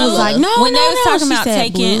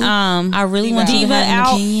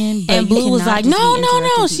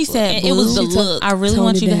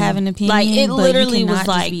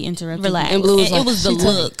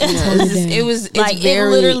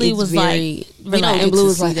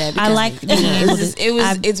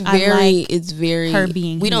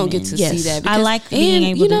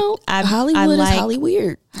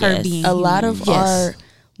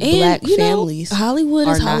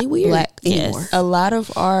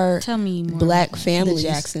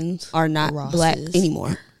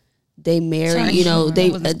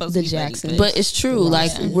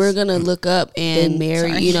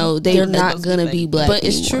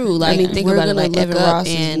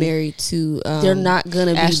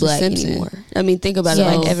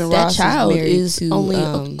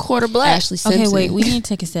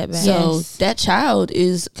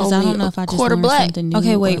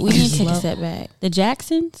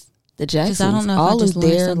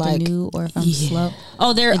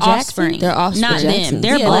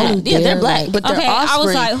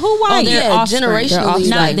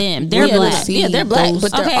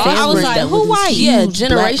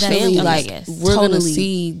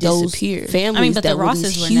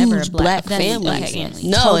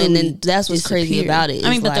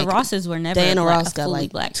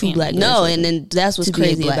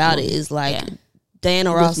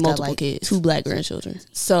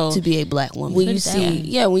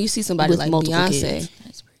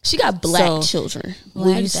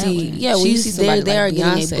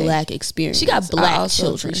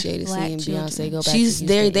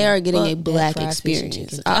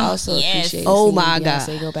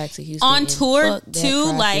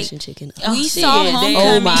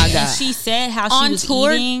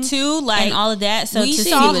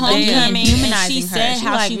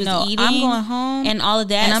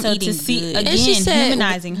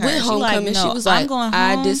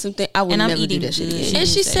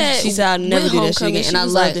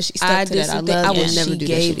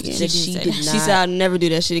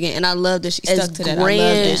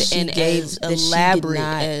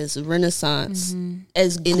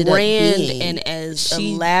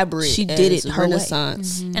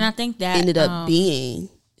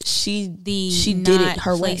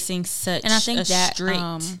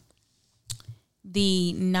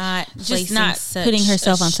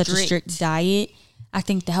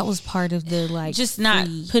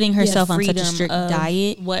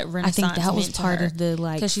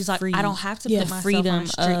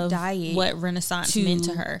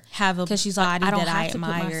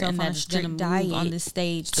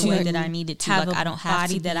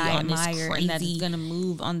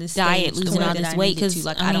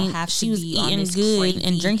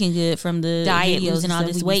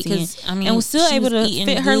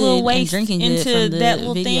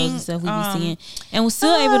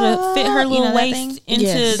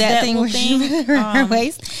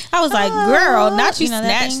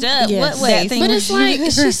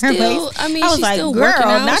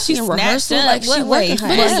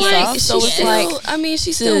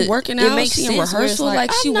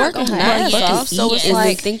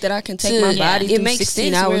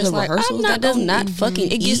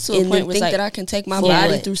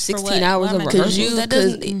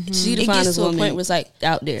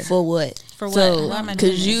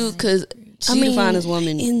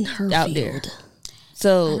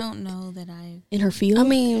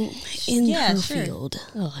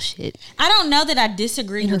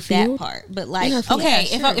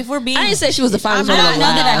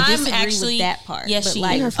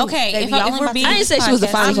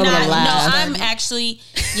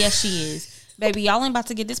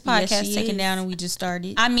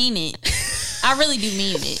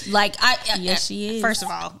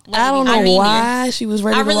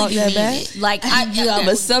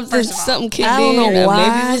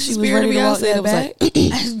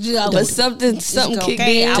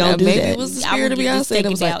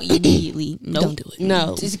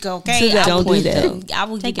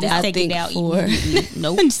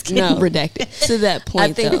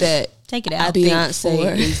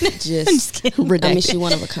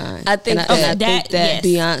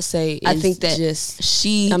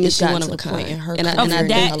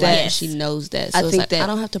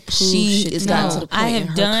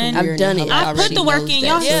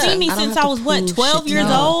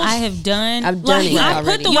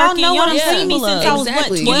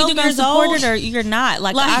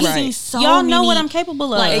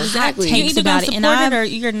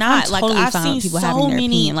 you're not. I'm Like totally I've fine seen with people so having their many.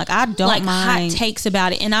 opinion. Like, I don't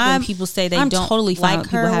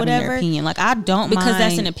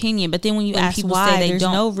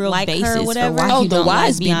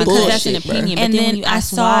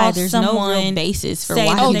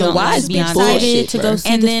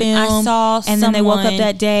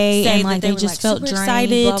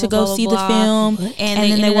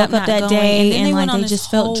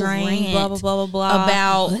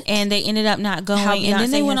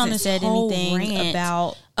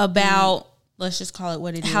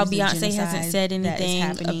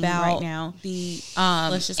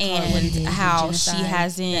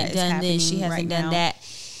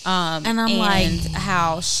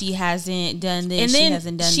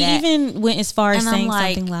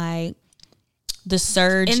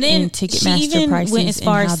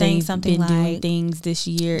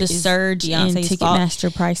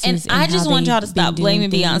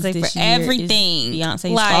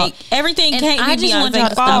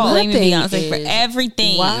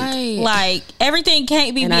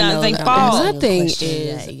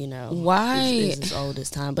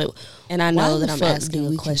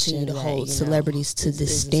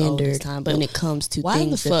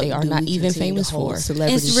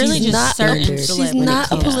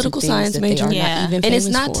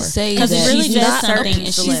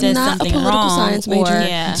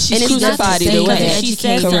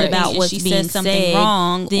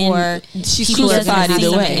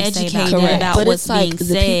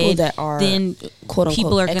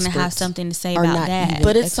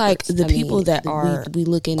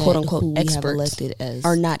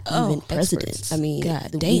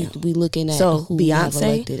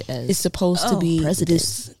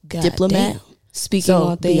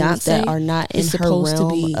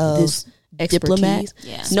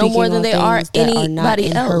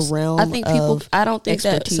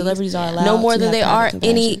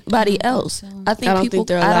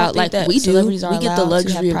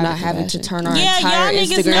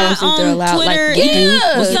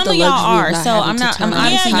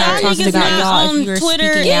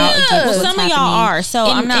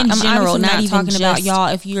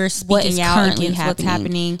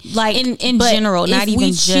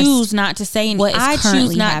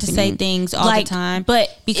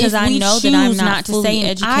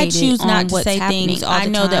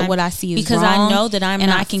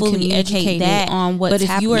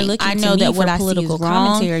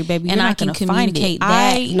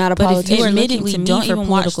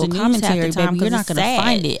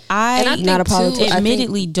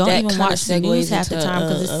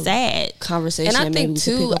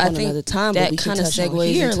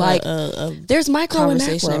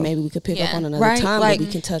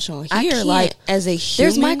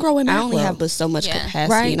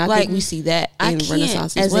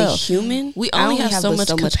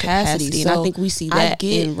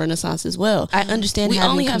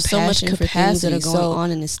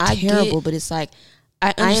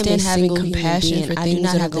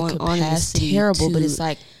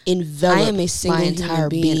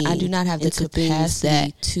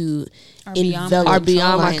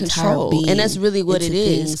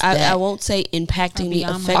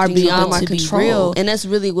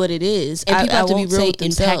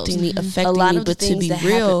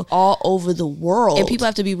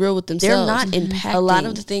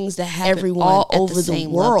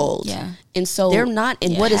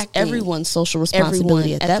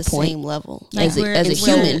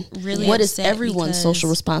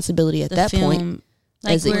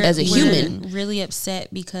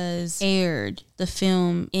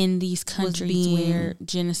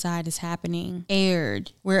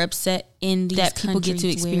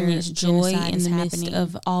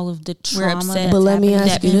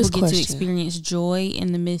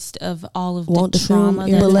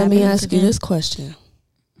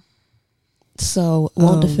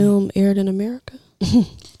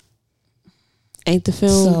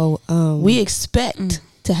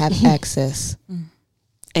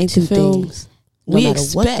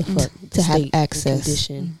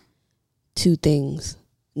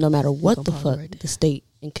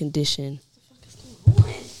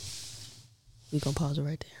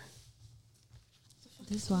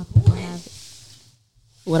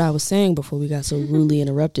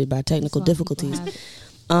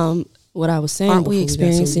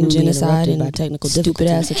stupid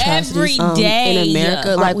ass atrocities Every day. in America.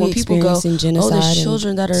 Aren't Like when we people go, experiencing genocide there's and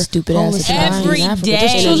children that are stupid homeless ass and dying Every in Africa. day.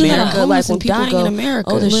 There's children that are America, homeless like and when dying people in go, America.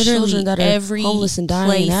 oh, there's Literally children that are every homeless and dying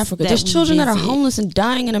in place Africa. that There's we children that are visit. homeless and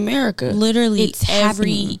dying in America. Literally, It's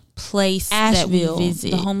every happening. place Asheville, that we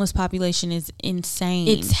visit, the homeless population is insane.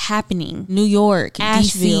 it's happening. New York,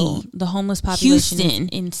 Asheville, DC, the homeless population Houston, is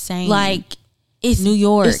insane. like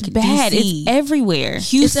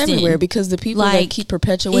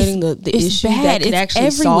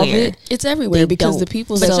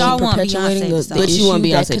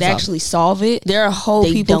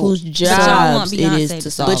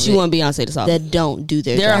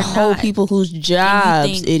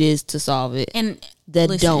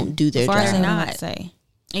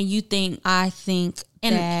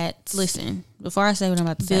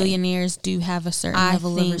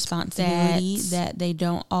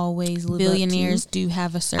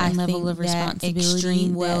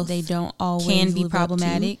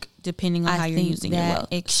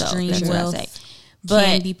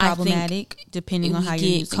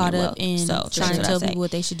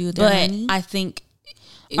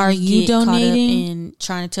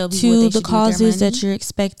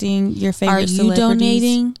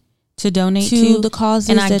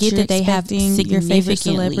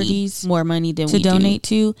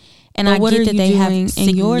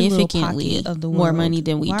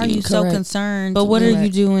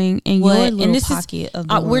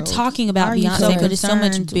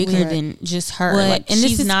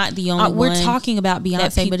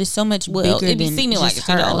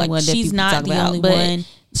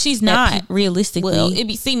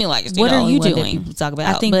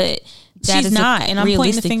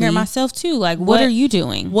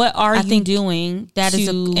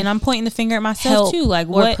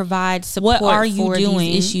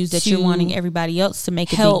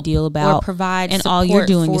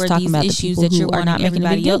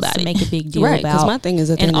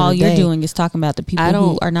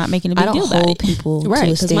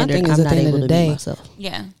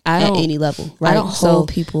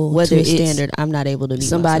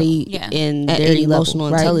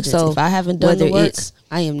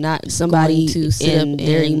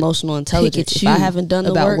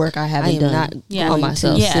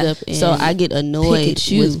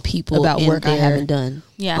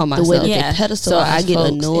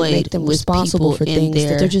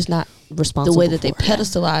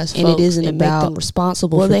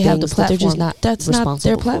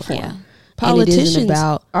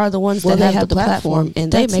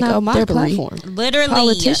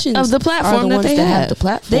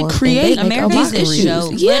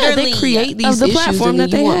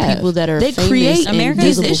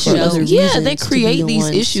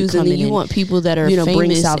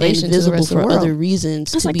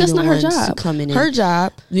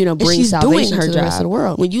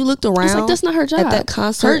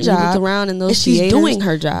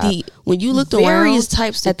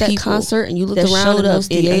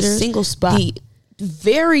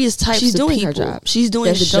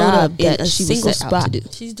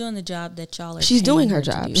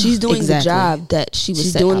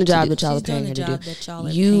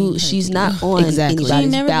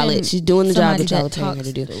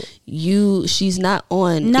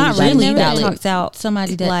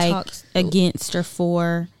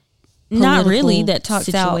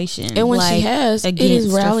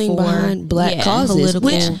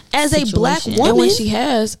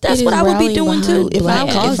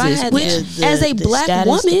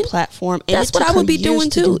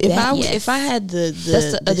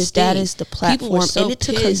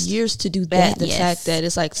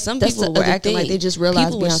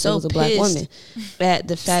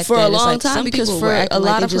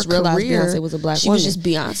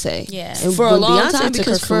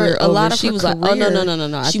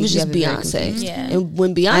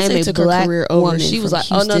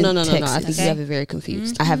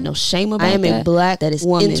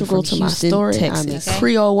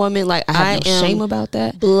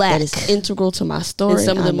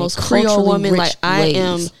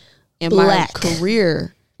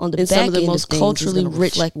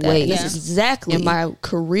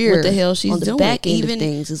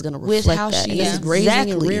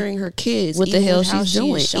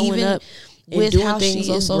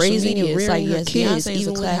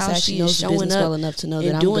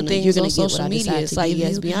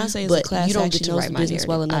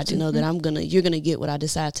know that you're gonna get what I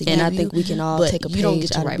decide to give And you. I think we can all but take a you don't page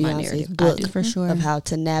get to out of write my Beyonce's narrative. book I do. For sure. of how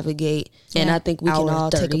to navigate. And I think we can our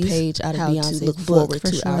all take a 30s, page out of how to Beyonce's look book forward For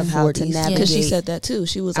to sure. our of how to 40s. navigate. Because she said that too.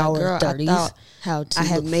 She was like, our girl, 30s, I thought how to I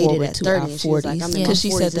had look made it forward at to 30. our And she was like, 40s. I'm in my Because she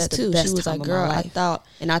 40s, said it's that the too. best She was time like, of girl, my I life. thought,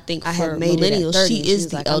 and I think I for had made it at millennials, 30, she and is was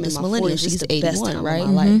the like, I'm in eldest my millennial. 40s, it's She's the best 81, time of right?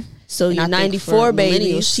 my life.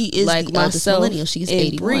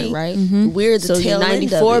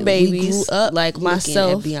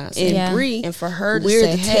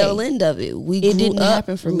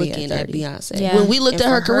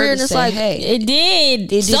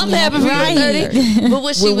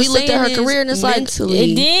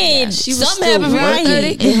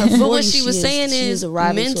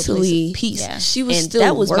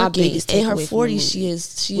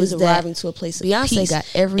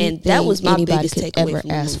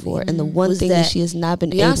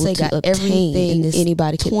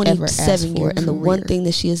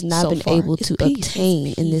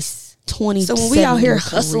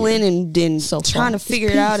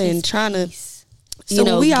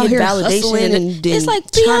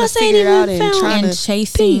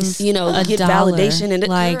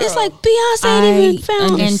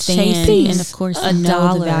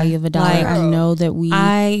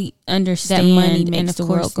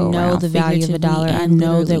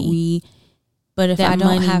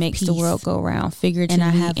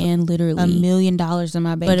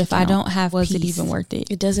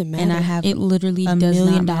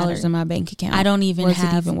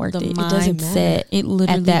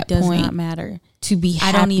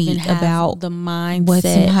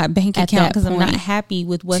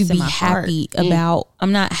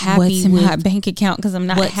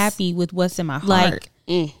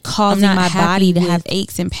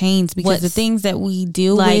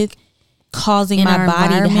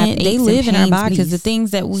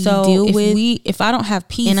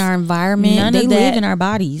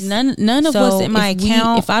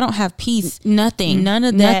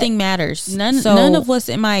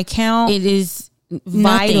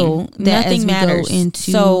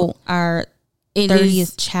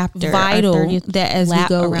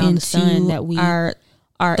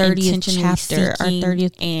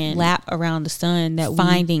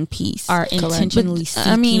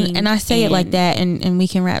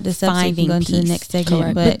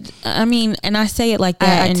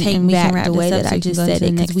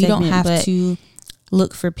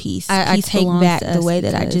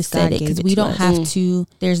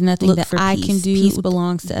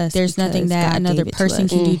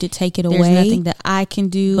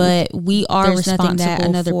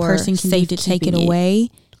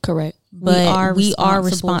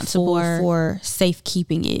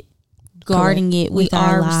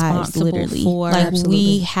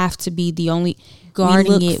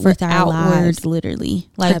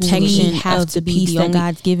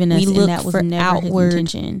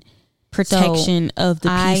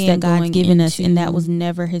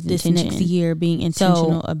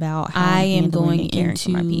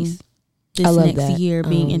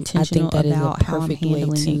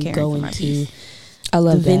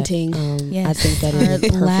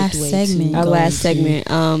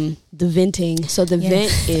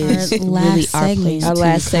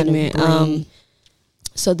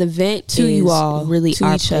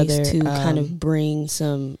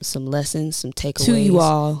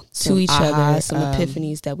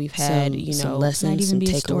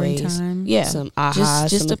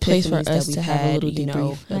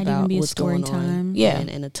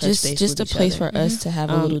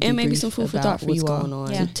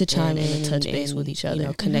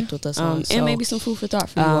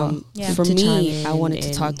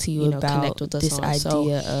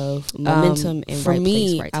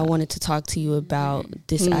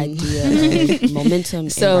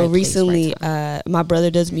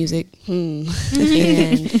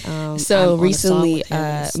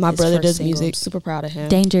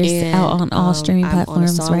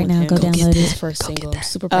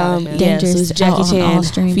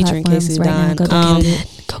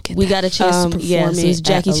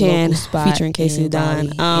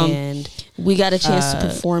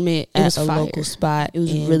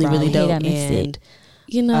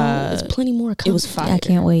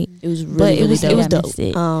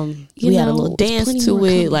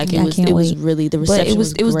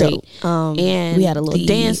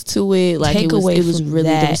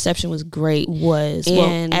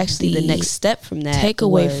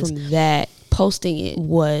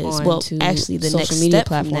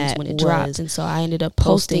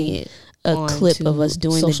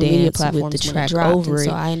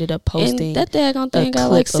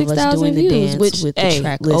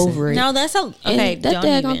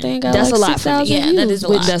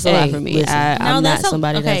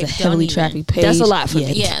 page. That's a lot for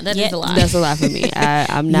me. Yeah, that is a lot. That's a lot for me.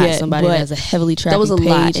 I'm not Yeah, somebody but that has a heavily tracking that was a page,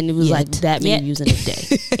 lot, and it was like yet. that many Yet. views in a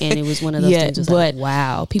day, and it was one of those Yeah, things. Just but like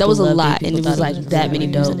wow, that people was a loved lot, People and it thought was like that many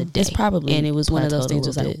views in a dope. day. It's probably and it was one of those plateaued a things.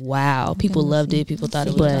 Just little like bit. wow, people loved it. People thought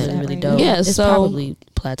it was really, really dope.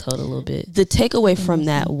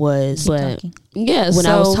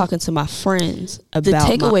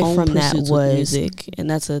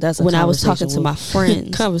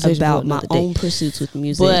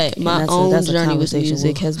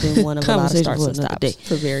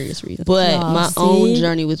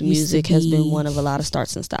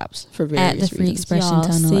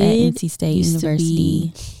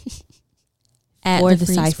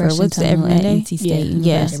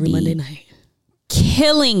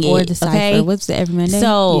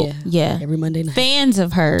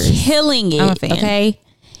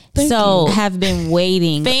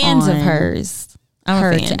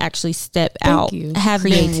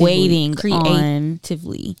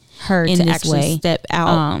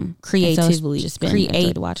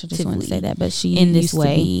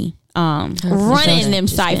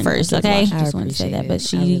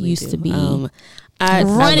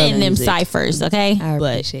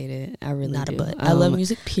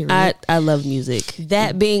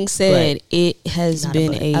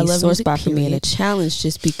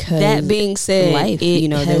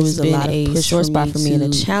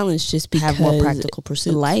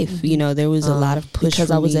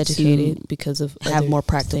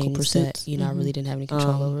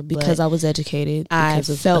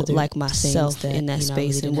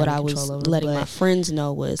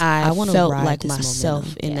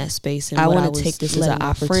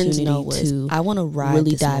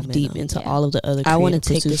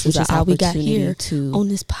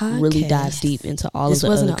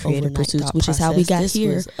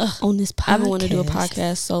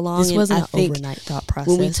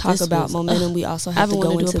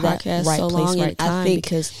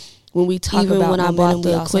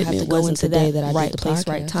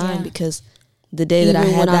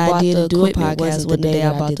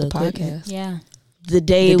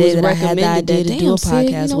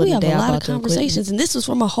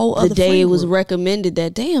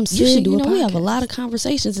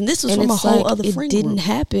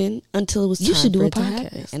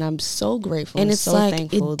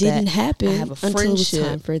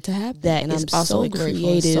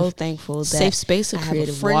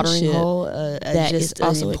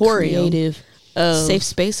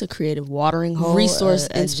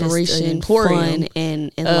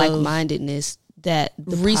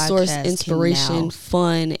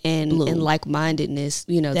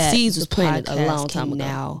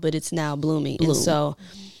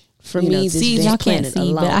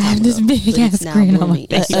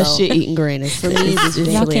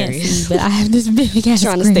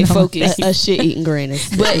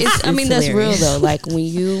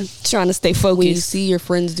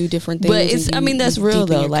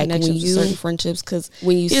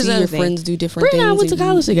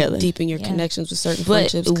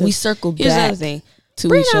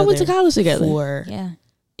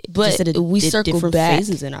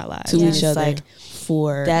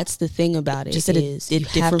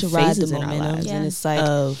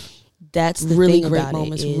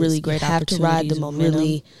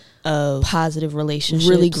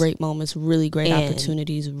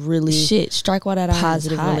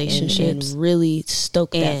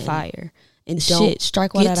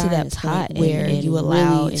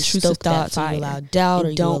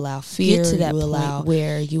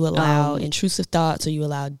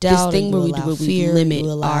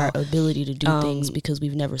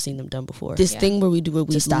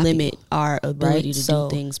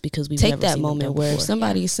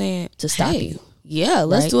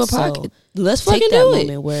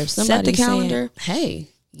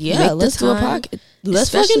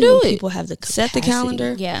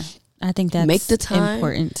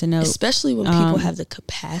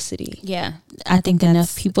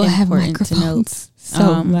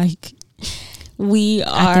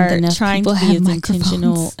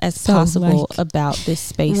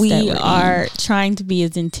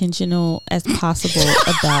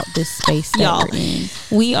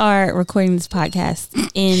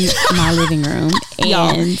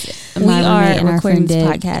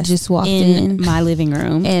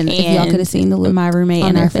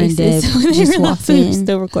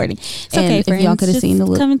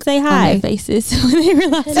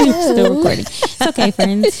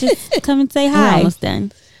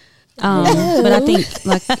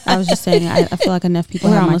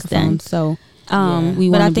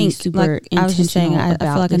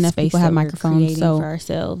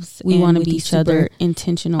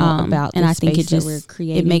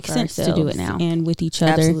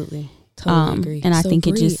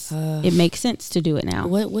 to do it now.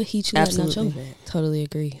 What heat you letting out your Absolutely. vent? Totally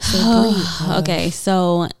agree. So breathe. Okay,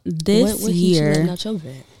 so this what heat you letting year, out your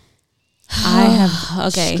vent? I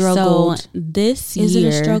have struggled. So this Is year,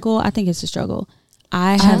 it a struggle? I think it's a struggle.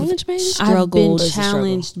 I have Challenge, maybe? I've been Struggled.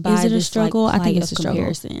 challenged by Is it a this struggle? Like, I think plight it's of a struggle.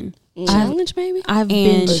 comparison. Challenge, maybe? I've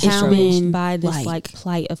been it's a struggle. challenged by this Like, like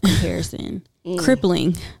plight of comparison,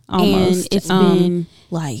 Crippling, almost. and it's been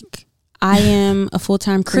like I am a full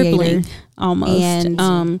time creator, crippling, almost,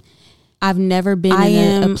 and I've never been. I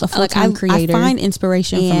in am a full time creator. I find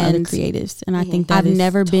inspiration from other and creatives, and I think that I've is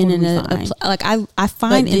never been in totally a fine. like I I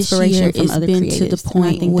find but this inspiration year from it's other been creatives, to the and I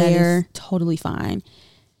point think that is where totally fine.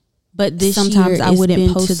 But this Sometimes year I it's wouldn't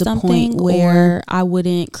been post to the something, point where I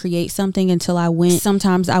wouldn't create something until I went.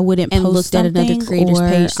 Sometimes I wouldn't and post looked at another something, creator's or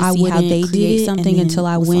page to I see how wouldn't they create did it, something and then until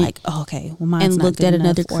I was went, like, oh, okay, well, mine's and not looked good at enough,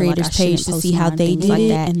 another or, creator's like, I shouldn't page to post see how mine, they things did like it.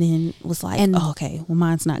 that, and then was like, And oh, okay, well,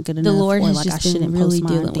 mine's not good The enough. Lord or has like just I shouldn't been really post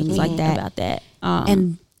mine, dealing with things me like that. about that.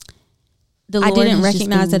 And The I Lord didn't has just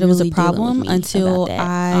recognize been that it was a really dealing problem with me until about that.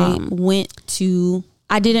 I went to.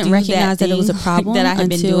 I didn't do recognize that it was a thing problem that I had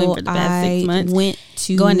been until doing for the past 6 months. I went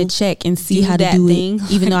to Going to check and see do how to that do thing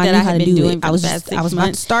it, even though I that knew I how had to been do doing it. for I the was past just I was about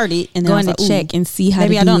to 6 start it, and then Going I was to like, check and see how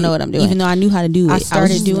maybe to I do don't know it, what I'm doing, even though I knew how to do it. I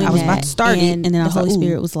started doing I was that, about to start it, and then the Holy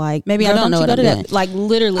Spirit was like, maybe I don't know what I'm doing. Like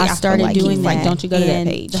literally, I started like, doing he's that. like, don't you go to that and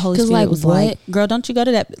page? The Holy 'Cause, Spirit like, was what- like, girl, don't you go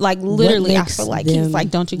to that. Like literally, I makes feel like he's them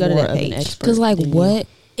like, don't you go to more that of an page? expert Because like than you? what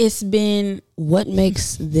It's been what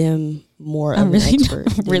makes them more I'm of really an expert?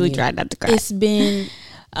 than Really you? tried not to cry. it's been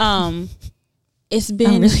it's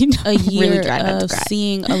been really a year tried not to of cry.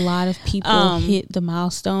 seeing a lot of people hit the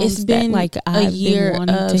milestones. it's been that, like a I've year been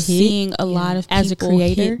wanting of to hit. seeing a lot of as a people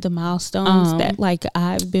creator, hit the milestones that like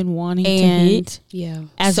I've been wanting to and hit. Yeah.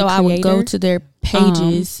 As so a I would go creator, to their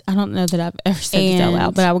pages. I don't know that I've ever said this out loud,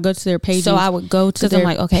 and but I would go to their pages. So I would go to 'cause their I'm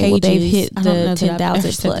like, okay, well, they've pages. hit I don't know the that I've 10,000 ever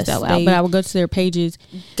said this plus. out loud, But but I would go to their pages.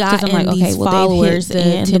 gotten I'm like, these okay, well, followers they've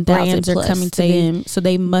hit and the the 10,000 brands are plus. coming to They've them, so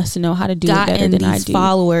they must know how to do it better gotten than I these do.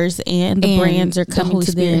 followers and the And brands are the coming Holy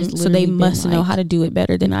to Spirit them, has so they literally been must know like, how to do it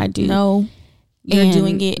better than I do. No, you're And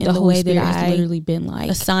doing it in the the Holy way Spirit that has I literally been like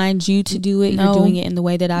assigned you to do it. No, You're doing it in the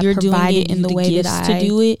way that I you're doing provided it in you the the way that gifts I to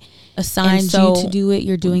do it. assigned so you to do it.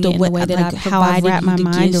 You're doing the it in way, the way that I like how I've provided wrapped you my the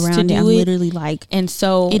mind gifts around to it. do I'm it. literally like, And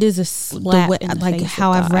so it is a the slap. way, like face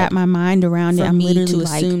how of I've God. wrapped my mind around it. For I'm me literally to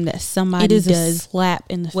like, assume that somebody it is does a slap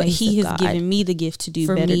in the what face He of has God. given me the gift to do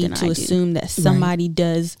For better me than to I do. assume that somebody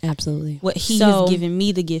does Absolutely. What He So, has given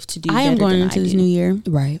me the gift to do. I am better going than into I this do. new year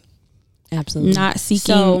Right. Absolutely. not seeking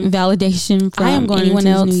So, validation from I am going anyone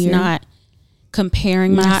into this else, new year not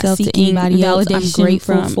comparing not myself to seeking anybody else. I'm validation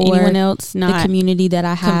grateful from for anyone else, the not community that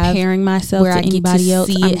I have, comparing myself where to I get to anybody else.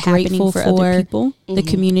 see I'm it happening grateful for for other other people. people. The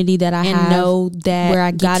community that I And have, know that where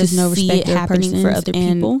I get God to is no see it respecter of happening for persons, other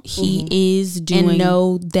and people. He is doing, And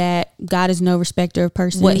know that God is no respecter of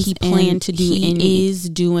persons. what He and planned to do He in me. is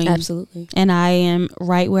doing, Absolutely. and I am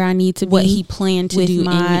right where I need to be. What He planned to with do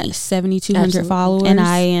my in me. 7,200 Absolutely. followers, And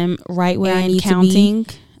I am right where I and need counting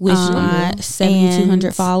to be with my 7,200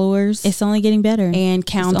 and followers. It's only getting better. And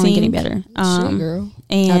counting. It's only getting better. Sure, girl.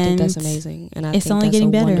 And I think that's amazing, and I it's think only that's getting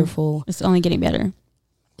a better. wonderful It's only getting better.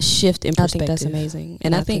 shift in I perspective. think that's amazing.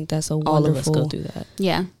 and I think that's a all of us go wonderful through that.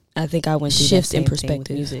 Yeah. I think I went through Shift that in same thing with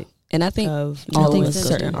perspective. music, and I think Of all think of us so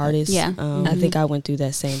certain too. artists. Yeah. I think I went through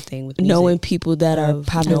that same thing with music. knowing people that are Of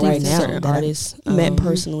popping knowing right now, certain that I've artists met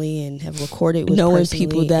personally and have recorded with knowing personally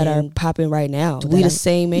people that are and popping right now. we that the I've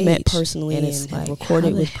same age met personally and it's and like have recorded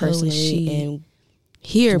how the with hell is personally she and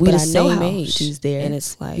here, we but the I know same how age. she's there, and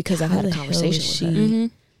it's like because I how had a the hell conversation is with her. she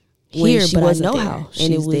Mm-hmm. when here, she but I wasn't know there, how and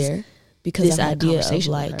it she's was there because this I had a idea of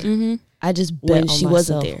conversation like with her. Mm-hmm. I just when bet on she myself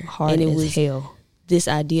wasn't there, hard and it as was hell. this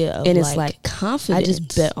idea of And it's like confidence. I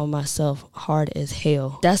just bet on myself hard as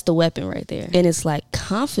hell. That's the weapon right there. And it's like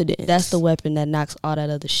confidence. That's the weapon that knocks all that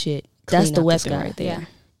other shit. That's clean the out weapon sky. right there.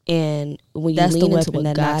 Yeah. And when you That's the lean into weapon what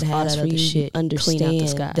that God knocks all has that for other you, shit you clean out the understand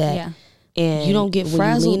sky. that. Yeah. And You don't get when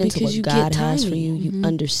frazzled you lean into because what you God get has for tiny. you, you Mhm.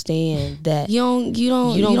 understand that You don't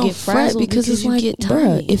get fret frazzled because it's you like, get bruh,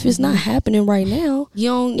 tiny. if it's not happening right now, you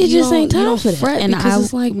don't. it you just don't- ain't you time don't for that. fret And because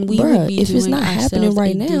it's like, we would bruh, be if it's doing not happening ourselves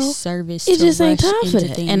right a now, disservice it to just ain't rush time for into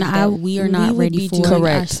that. things And that we are not would ready be for, doing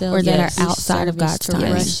Correct. ourselves or that yes. are outside of God's to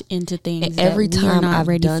timing. rush into things And that every we are time not I've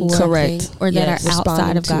ready done for, something, or that yes, are outside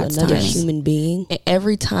responding of to God's another timing. human being, and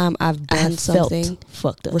every time I've I done have felt something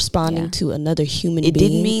fucked up. responding Yeah. to another human It being,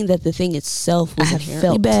 didn't mean that the thing is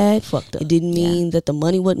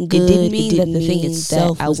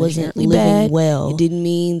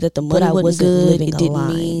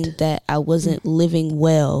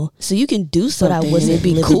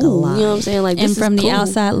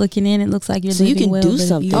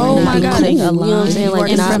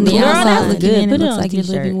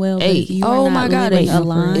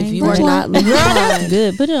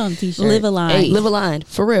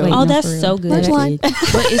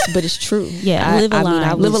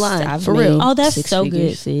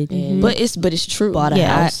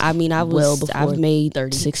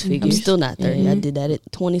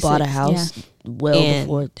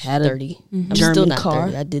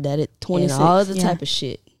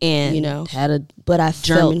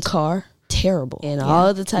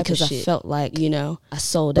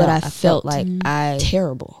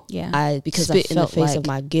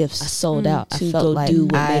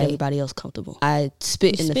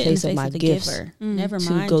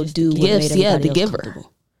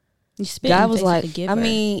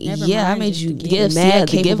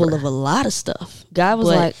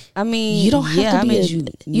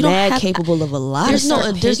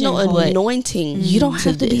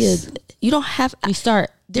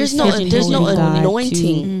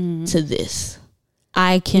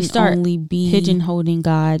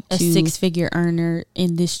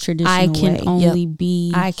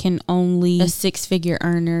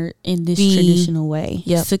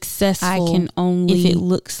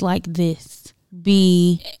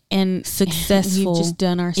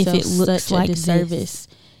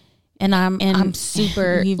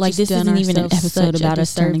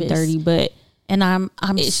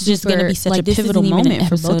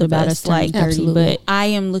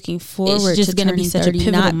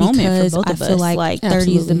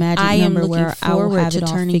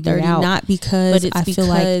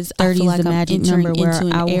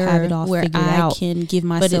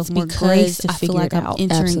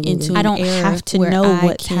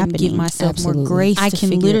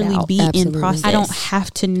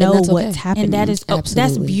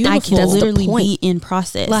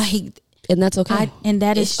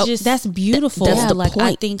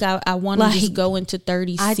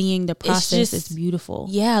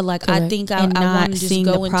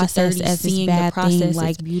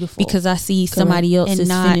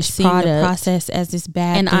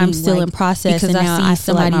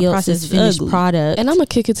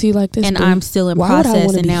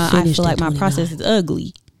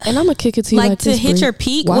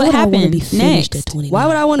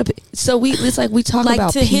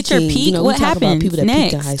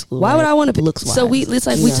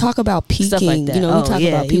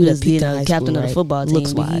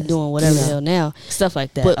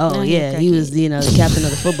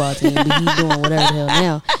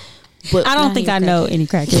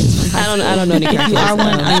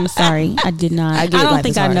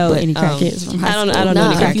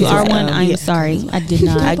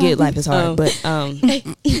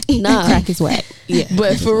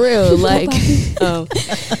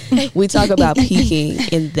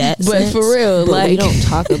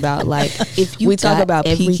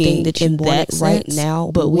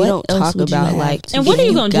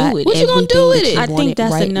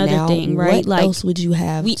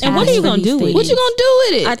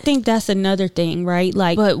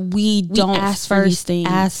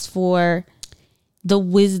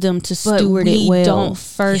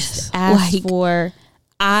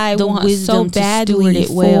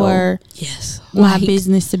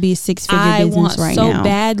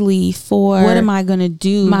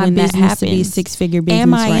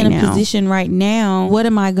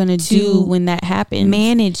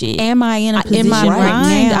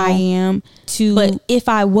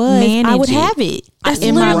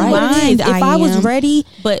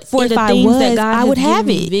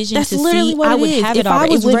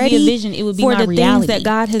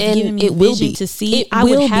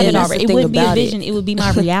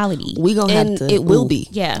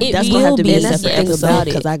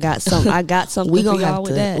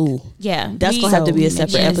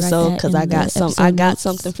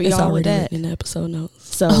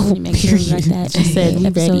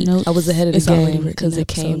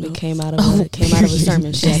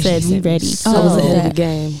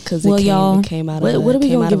game because Well, y'all, came out what of are we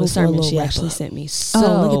came gonna out give of a him for a sermon little she wrap actually up? sent me. So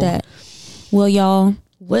Oh, look at that. Well, y'all,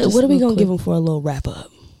 What just are we real gonna quick. give him for a little wrap up?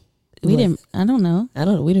 We didn't. I don't know. I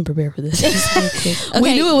don't know. We didn't prepare for this.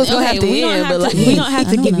 We knew it was gonna have to we don't end, have but to, like we don't have I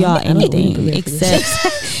to don't give know. y'all I don't know. anything We didn't prepare for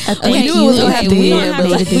except. I We think knew it was gonna have to we end, but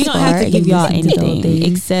made like, it we this don't have far to and give you y'all listened to the whole anything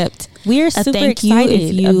thing. except We're a super thank you excited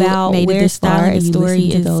if you about made it where this far styling a and you story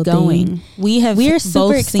listened to the is whole going. thing. We're We're both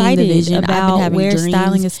super seen the excited vision. I've been about having where dreams.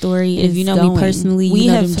 styling a story If is you know going. me personally, We you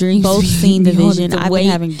know have them dreams both be seen the beyond vision. the I've weight.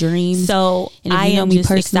 been having dreams. So And if I you know am me just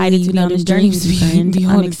personally, excited you to be know on this them journey dreams with you, beyond friend.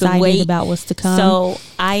 I'm I'm excited excited about what's to come. So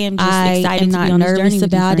I am just I excited am to not be on this nervous journey with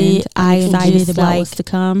you, about friend. it. I am excited just about like what's to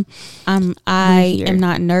come. I here. am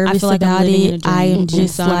not I nervous feel like about I'm living in a it. dream. I am And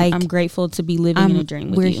just so like I'm grateful to be living in a dream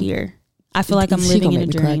with we're you. here. I feel like I'm She living gonna in a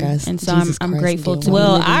make me cry, dream, guys. and so Jesus I'm Christ, grateful again. to. Well,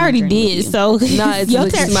 be living I in a already dream did, with you. so No, it's your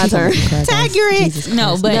it's turn. my turn. Tag your it. Jesus No,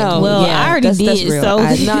 Christ. but No, well, yeah, I already that's did. real. So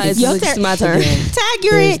No, it's your turn. my turn. Again, Tag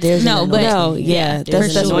your it. there's No, an but- No, anointing yeah, here. that's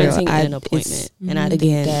There's an real. anointing and an it's- appointment. And I think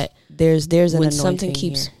think that there's an when anointing something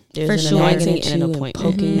keeps here. there's For an sure. anointing nagging at and an you and appointment,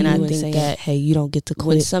 poking and you I and think saying, that hey, you don't get to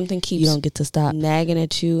when quit. something keeps You don't get to stop. nagging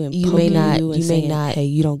at you and You may poking not. you and You may saying, not. Hey,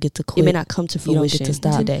 you don't get to it quit. may not come to You don't fruition get to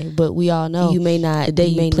stop today, But we all know you may not. the day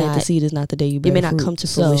you you may plant not. the seed is not the day you bear It may not fruit. come to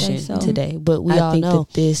So, fruition So. today, but we I all think know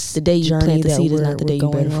that this the day you journey plant the that seed is we're not the day you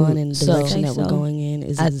bear going fruit. on and the So. direction that So. we're going in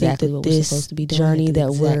is I think exactly that what we're this supposed to be doing. journey at the that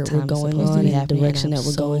exact we're time going supposed to on be and the happening, direction and that we're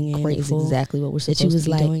I'm so going in is grateful exactly what we're that supposed you to was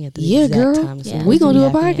be like, doing at the yeah, exact girl, time it's Yeah. supposed we to gonna be do a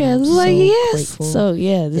happening, and podcast. I'm It's like, so yes. grateful So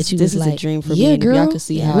yeah, that this you is was like a dream for yeah, me, and if y'all girl. could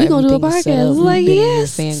see Yeah, how we gonna do a everything is set podcast. up, It's we've like, been in here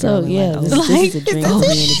yes. fangirling, So, like, yeah, oh, this this is a dream for me, and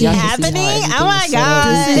if y'all could see how happening? everything Oh my is set up,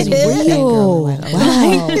 God. this is real. fangirling, like, oh,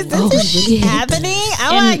 Wow. This is happening.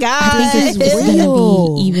 Oh my And god! I think it's Real.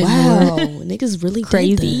 gonna be even wow. more Niggas really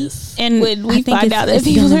crazy. did this. And when I we think find it's- out that it's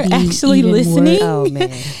people gonna are be actually even more listening, Oh man.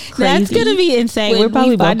 that's crazy. gonna be insane. We're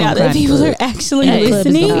probably both find gonna out cry that in the people club. are actually And the club is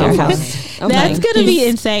listening. gonna be our Okay. house. That's Okay. gonna be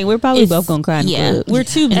insane. We're probably both gonna cry in the Yeah, club. we're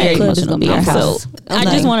two And very the club is emotional gonna be our beings. house. So I like,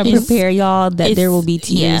 just want to it's- prepare y'all that there will be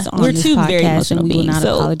tears on we're this two podcast, very emotional and we will beings. not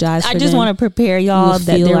So apologize. I for just them. want to prepare We y'all will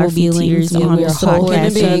that feel there our will be feelings, tears and on we are this whole podcast.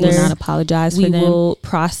 human We will beings. not apologize We for them. will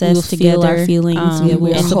process We will feel together our feelings. Yeah,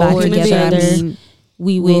 we are and whole by human together, beings. I mean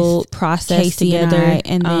we will With process Casey and together, I,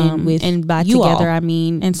 and then with and by you together all. I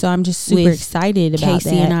mean, and so I'm just super With excited about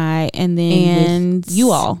Casey that. and I, and then and with you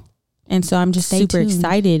all, and so I'm just Stay super tuned.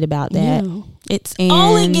 excited about that. Yeah. It's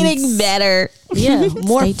only and getting better. Yeah,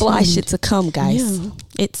 more Stay fly tuned. shit to come, guys. Yeah.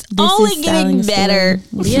 It's Only this is getting Styling a Story. better.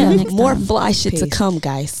 We'll see y'all Yeah, next more time. fly shit to Peace. come,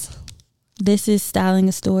 guys. This is Styling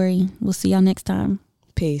a Story. We'll see y'all next time.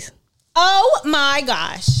 Peace. Oh my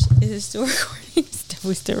gosh. Is it still recording?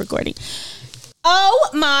 We're still recording. Oh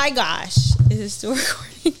my gosh. Is it still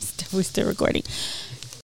recording? We're still recording.